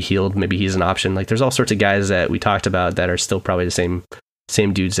Buddy Hield. Maybe he's an option. Like, there's all sorts of guys that we talked about that are still probably the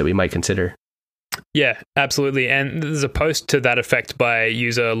same dudes that we might consider. Yeah, absolutely. And there's a post to that effect by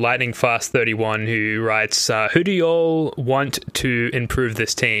user LightningFast31 who writes, "Who do you all want to improve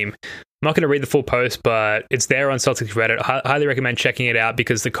this team?" I'm not going to read the full post, but it's there on Celtics Reddit. I highly recommend checking it out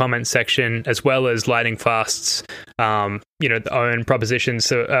because the comment section, as well as Lightning Fast's, own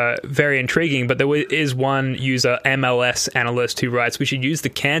propositions, are very intriguing. But there is one user, MLS analyst, who writes, "We should use the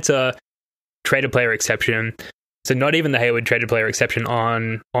Kanter traded player exception." So not even the Hayward traded player exception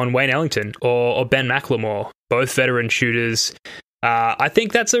on Wayne Ellington or Ben McLemore, both veteran shooters. I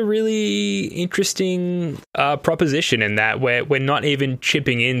think that's a really interesting proposition in that we're not even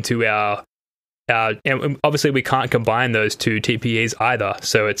chipping into our And obviously we can't combine those two TPEs either.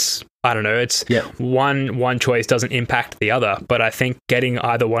 So it's, I don't know, it's one choice doesn't impact the other. But I think getting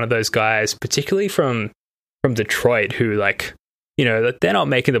either one of those guys, particularly from Detroit, who they're not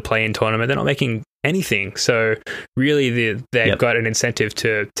making the play-in tournament, they're not making anything. So really they've got an incentive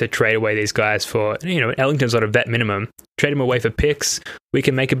to trade away these guys for, Ellington's on a vet minimum. Trade him away for picks. We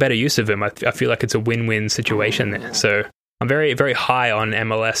can make a better use of him. I feel like it's a win-win situation there. So I'm very, very high on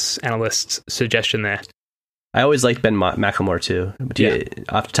MLS analysts' suggestion there. I always liked Ben McLemore too.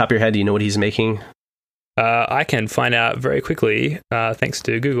 Off the top of your head, do you know what he's making? I can find out very quickly, thanks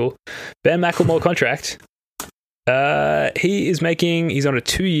to Google. Ben McLemore contract. He's on a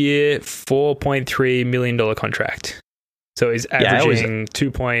 2-year, $4.3 million contract. So he's averaging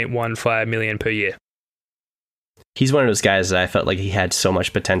 $2.15 million per year. He's one of those guys that I felt like he had so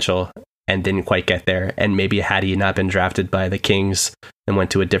much potential and didn't quite get there. And maybe had he not been drafted by the Kings and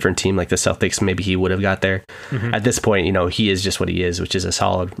went to a different team like the Celtics, maybe he would have got there. Mm-hmm. At this point, he is just what he is, which is a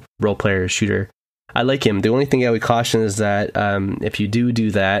solid role player shooter. I like him. The only thing I would caution is that if you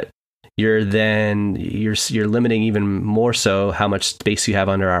do that, you're limiting even more so how much space you have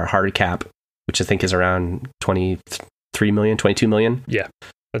under our hard cap, which I think is around 23 million, 22 million. Yeah.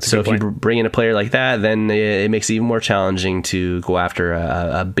 That's so if you bring in a player like that, then it makes it even more challenging to go after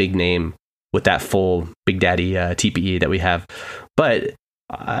a big name with that full Big Daddy TPE that we have. But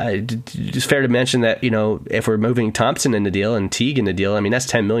just fair to mention that, if we're moving Thompson in the deal and Teague in the deal, I mean, that's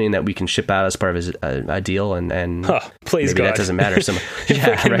 10 million that we can ship out as part of a deal. And please, maybe God. That doesn't matter so much.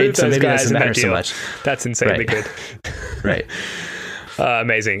 Yeah, right. So maybe that doesn't matter so much. That's insanely good. Right.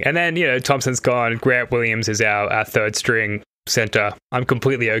 Amazing. And then, Thompson's gone. Grant Williams is our third string center. I'm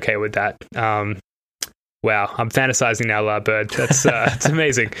completely okay with that. Wow, I'm fantasizing now, La Bird. That's it's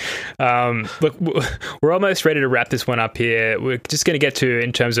amazing. Look, we're almost ready to wrap this one up here. We're just going to get to,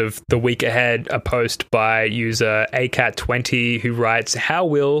 in terms of the week ahead, a post by user ACAT20 who asks, how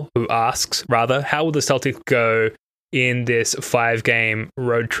will the Celtics go in this 5-game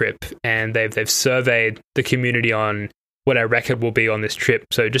road trip? And they've surveyed the community on what our record will be on this trip.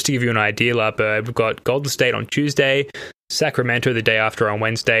 So just to give you an idea, La Bird, we've got Golden State on Tuesday, Sacramento the day after on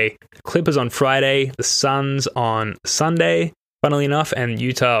Wednesday, Clippers on Friday, the Suns on Sunday, funnily enough, and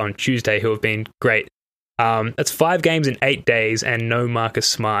Utah on Tuesday, who have been great. That's 5 games in 8 days and no Marcus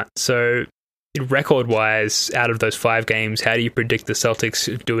Smart. So record-wise, out of those 5 games, how do you predict the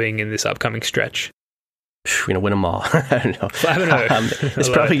Celtics doing in this upcoming stretch? We're going to win them all. I don't know.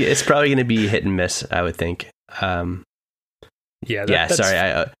 It's probably going to be hit and miss, I would think. Sorry.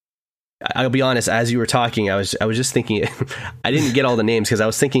 I'll be honest. As you were talking, I was just thinking. I didn't get all the names because I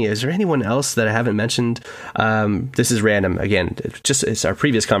was thinking, is there anyone else that I haven't mentioned? This is random. Again, it's our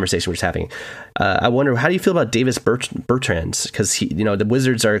previous conversation we're just having. I wonder, how do you feel about Davis Bertans? Because the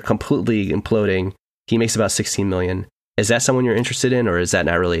Wizards are completely imploding. He makes about 16 million. Is that someone you're interested in, or is that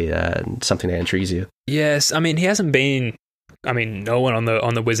not really something that intrigues you? Yes, I mean, he hasn't been. I mean, no one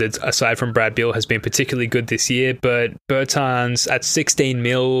on the Wizards aside from Brad Beal has been particularly good this year, but Bertans at 16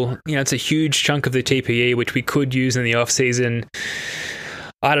 mil, it's a huge chunk of the TPE, which we could use in the offseason.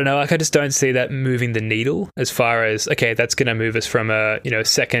 I don't know. I just don't see that moving the needle as far as, okay, that's going to move us from a,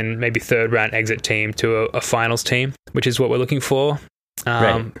 second, maybe third round exit team to a finals team, which is what we're looking for.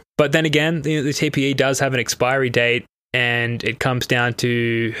 Right. But then again, the TPE does have an expiry date, and it comes down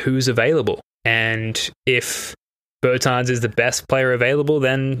to who's available. And if Bertans is the best player available,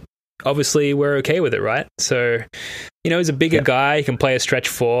 then obviously we're okay with it, right? So, he's a bigger guy. He can play a stretch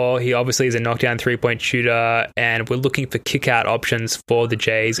 4. He obviously is a knockdown 3-point shooter, and we're looking for kick-out options for the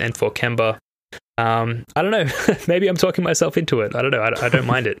Jays and for Kemba. I don't know. Maybe I'm talking myself into it. I don't know. I don't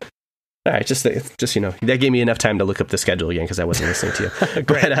mind it. All right, just that gave me enough time to look up the schedule again because I wasn't listening to you.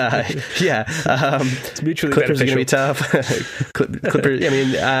 Great. But, it's mutually Clippers beneficial. are going to be tough. Clippers. I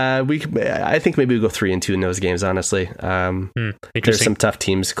mean, I think maybe we go 3-2 in those games. Honestly, there's some tough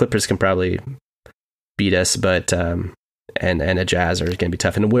teams. Clippers can probably beat us, but and the Jazz are going to be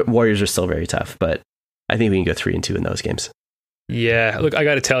tough, and the Warriors are still very tough. But I think we can go 3-2 in those games. Yeah, look, I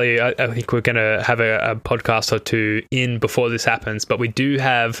got to tell you, I think we're going to have a podcast or two in before this happens, but we do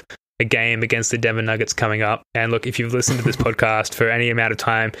have a game against the Denver Nuggets coming up. And look, if you've listened to this podcast for any amount of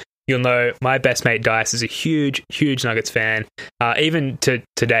time, you'll know my best mate Dice is a huge Nuggets fan. Even to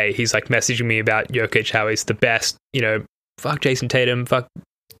today, he's like messaging me about Jokic, how he's the best. Fuck Jason Tatum, fuck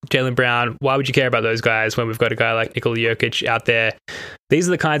Jaylen Brown. Why would you care about those guys when we've got a guy like Nikola Jokic out there? These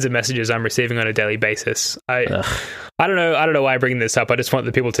are the kinds of messages I'm receiving on a daily basis. I don't know why I'm bringing this up. I just want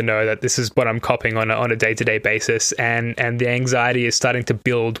the people to know that this is what I'm copping on a day-to-day basis, and the anxiety is starting to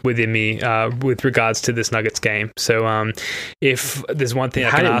build within me with regards to this Nuggets game. So if there's one thing I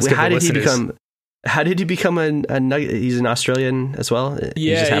can ask of the listeners, How did you become a Nugget? He's an Australian as well. He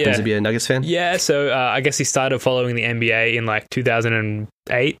just happens to be a Nuggets fan. Yeah, so I guess he started following the NBA in like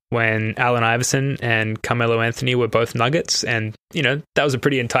 2008 when Allen Iverson and Carmelo Anthony were both Nuggets, and that was a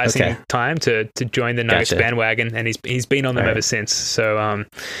pretty enticing time to join the Nuggets bandwagon, and he's been on them ever since. So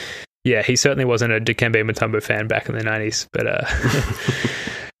yeah, he certainly wasn't a Dikembe Mutombo fan back in the 90s, but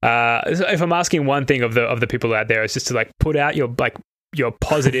if I'm asking one thing of the people out there, it's just to like put out your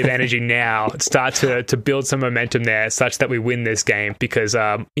positive energy now, start to build some momentum there such that we win this game, because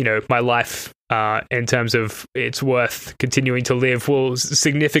my life in terms of its worth continuing to live will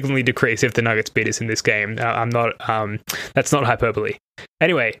significantly decrease if the Nuggets beat us in this game. That's not hyperbole.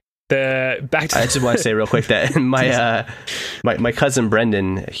 Anyway, I just want to say real quick that my cousin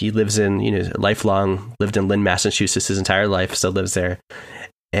Brendan, he lives in lived in Lynn, Massachusetts his entire life, still lives there,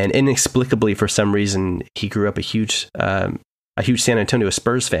 and inexplicably for some reason he grew up a huge San Antonio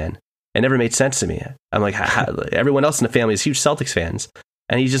Spurs fan. It never made sense to me. I'm like, everyone else in the family is huge Celtics fans,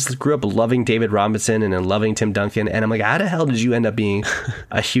 and he just grew up loving David Robinson and then loving Tim Duncan. And I'm like, how the hell did you end up being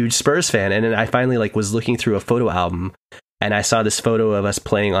a huge Spurs fan? And then I finally was looking through a photo album, and I saw this photo of us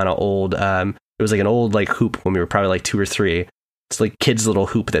playing on an old, it was like an old hoop when we were probably 2 or 3. It's like kids' little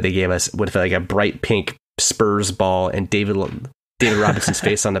hoop that they gave us with a bright pink Spurs ball and David Robinson's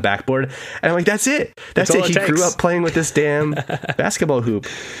face on the backboard. And I'm like, that's it. That's it. He grew up playing with this damn basketball hoop.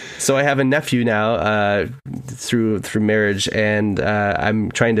 So I have a nephew now through marriage, and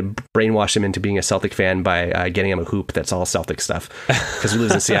I'm trying to brainwash him into being a Celtic fan by getting him a hoop that's all Celtic stuff, because he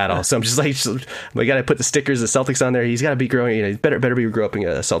lives in Seattle. So I'm just like, we got to put the stickers of Celtics on there. He's got to be growing, he better be growing up being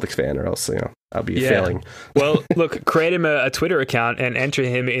a Celtics fan, or else I'll be failing. Well, look, create him a Twitter account and enter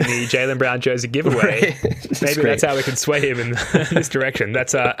him in the Jaylen Brown jersey giveaway. Right. Maybe that's how we can sway him in this direction.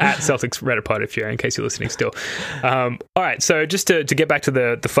 That's at Celtics Reddit pod, in case you're listening still. All right, so just to get back to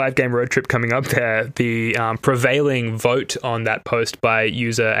the 5-game road trip coming up there, the prevailing vote on that post by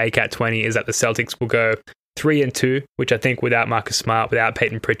user ACAT20 is that the Celtics will go 3-2, which I think without Marcus Smart, without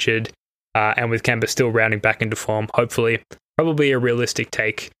Peyton Pritchard, and with Kemba still rounding back into form, hopefully, probably a realistic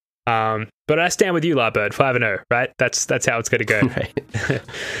take. But I stand with you, Larbird, 5-0, right? That's how it's going to go. Right.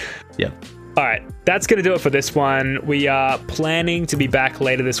 Yep. All right, that's going to do it for this one. We are planning to be back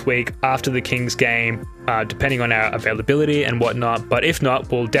later this week after the Kings game, depending on our availability and whatnot. But if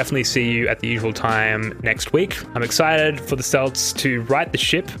not, we'll definitely see you at the usual time next week. I'm excited for the Celts to right the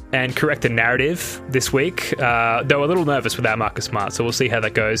ship and correct the narrative this week, though a little nervous without Marcus Smart, so we'll see how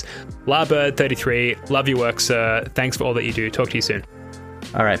that goes. Larbird33, love your work, sir. Thanks for all that you do. Talk to you soon.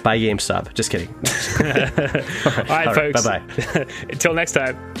 All right, bye GameStop. Just kidding. All right, folks. Bye-bye. Until next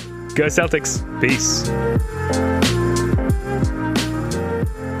time. Go Celtics. Peace.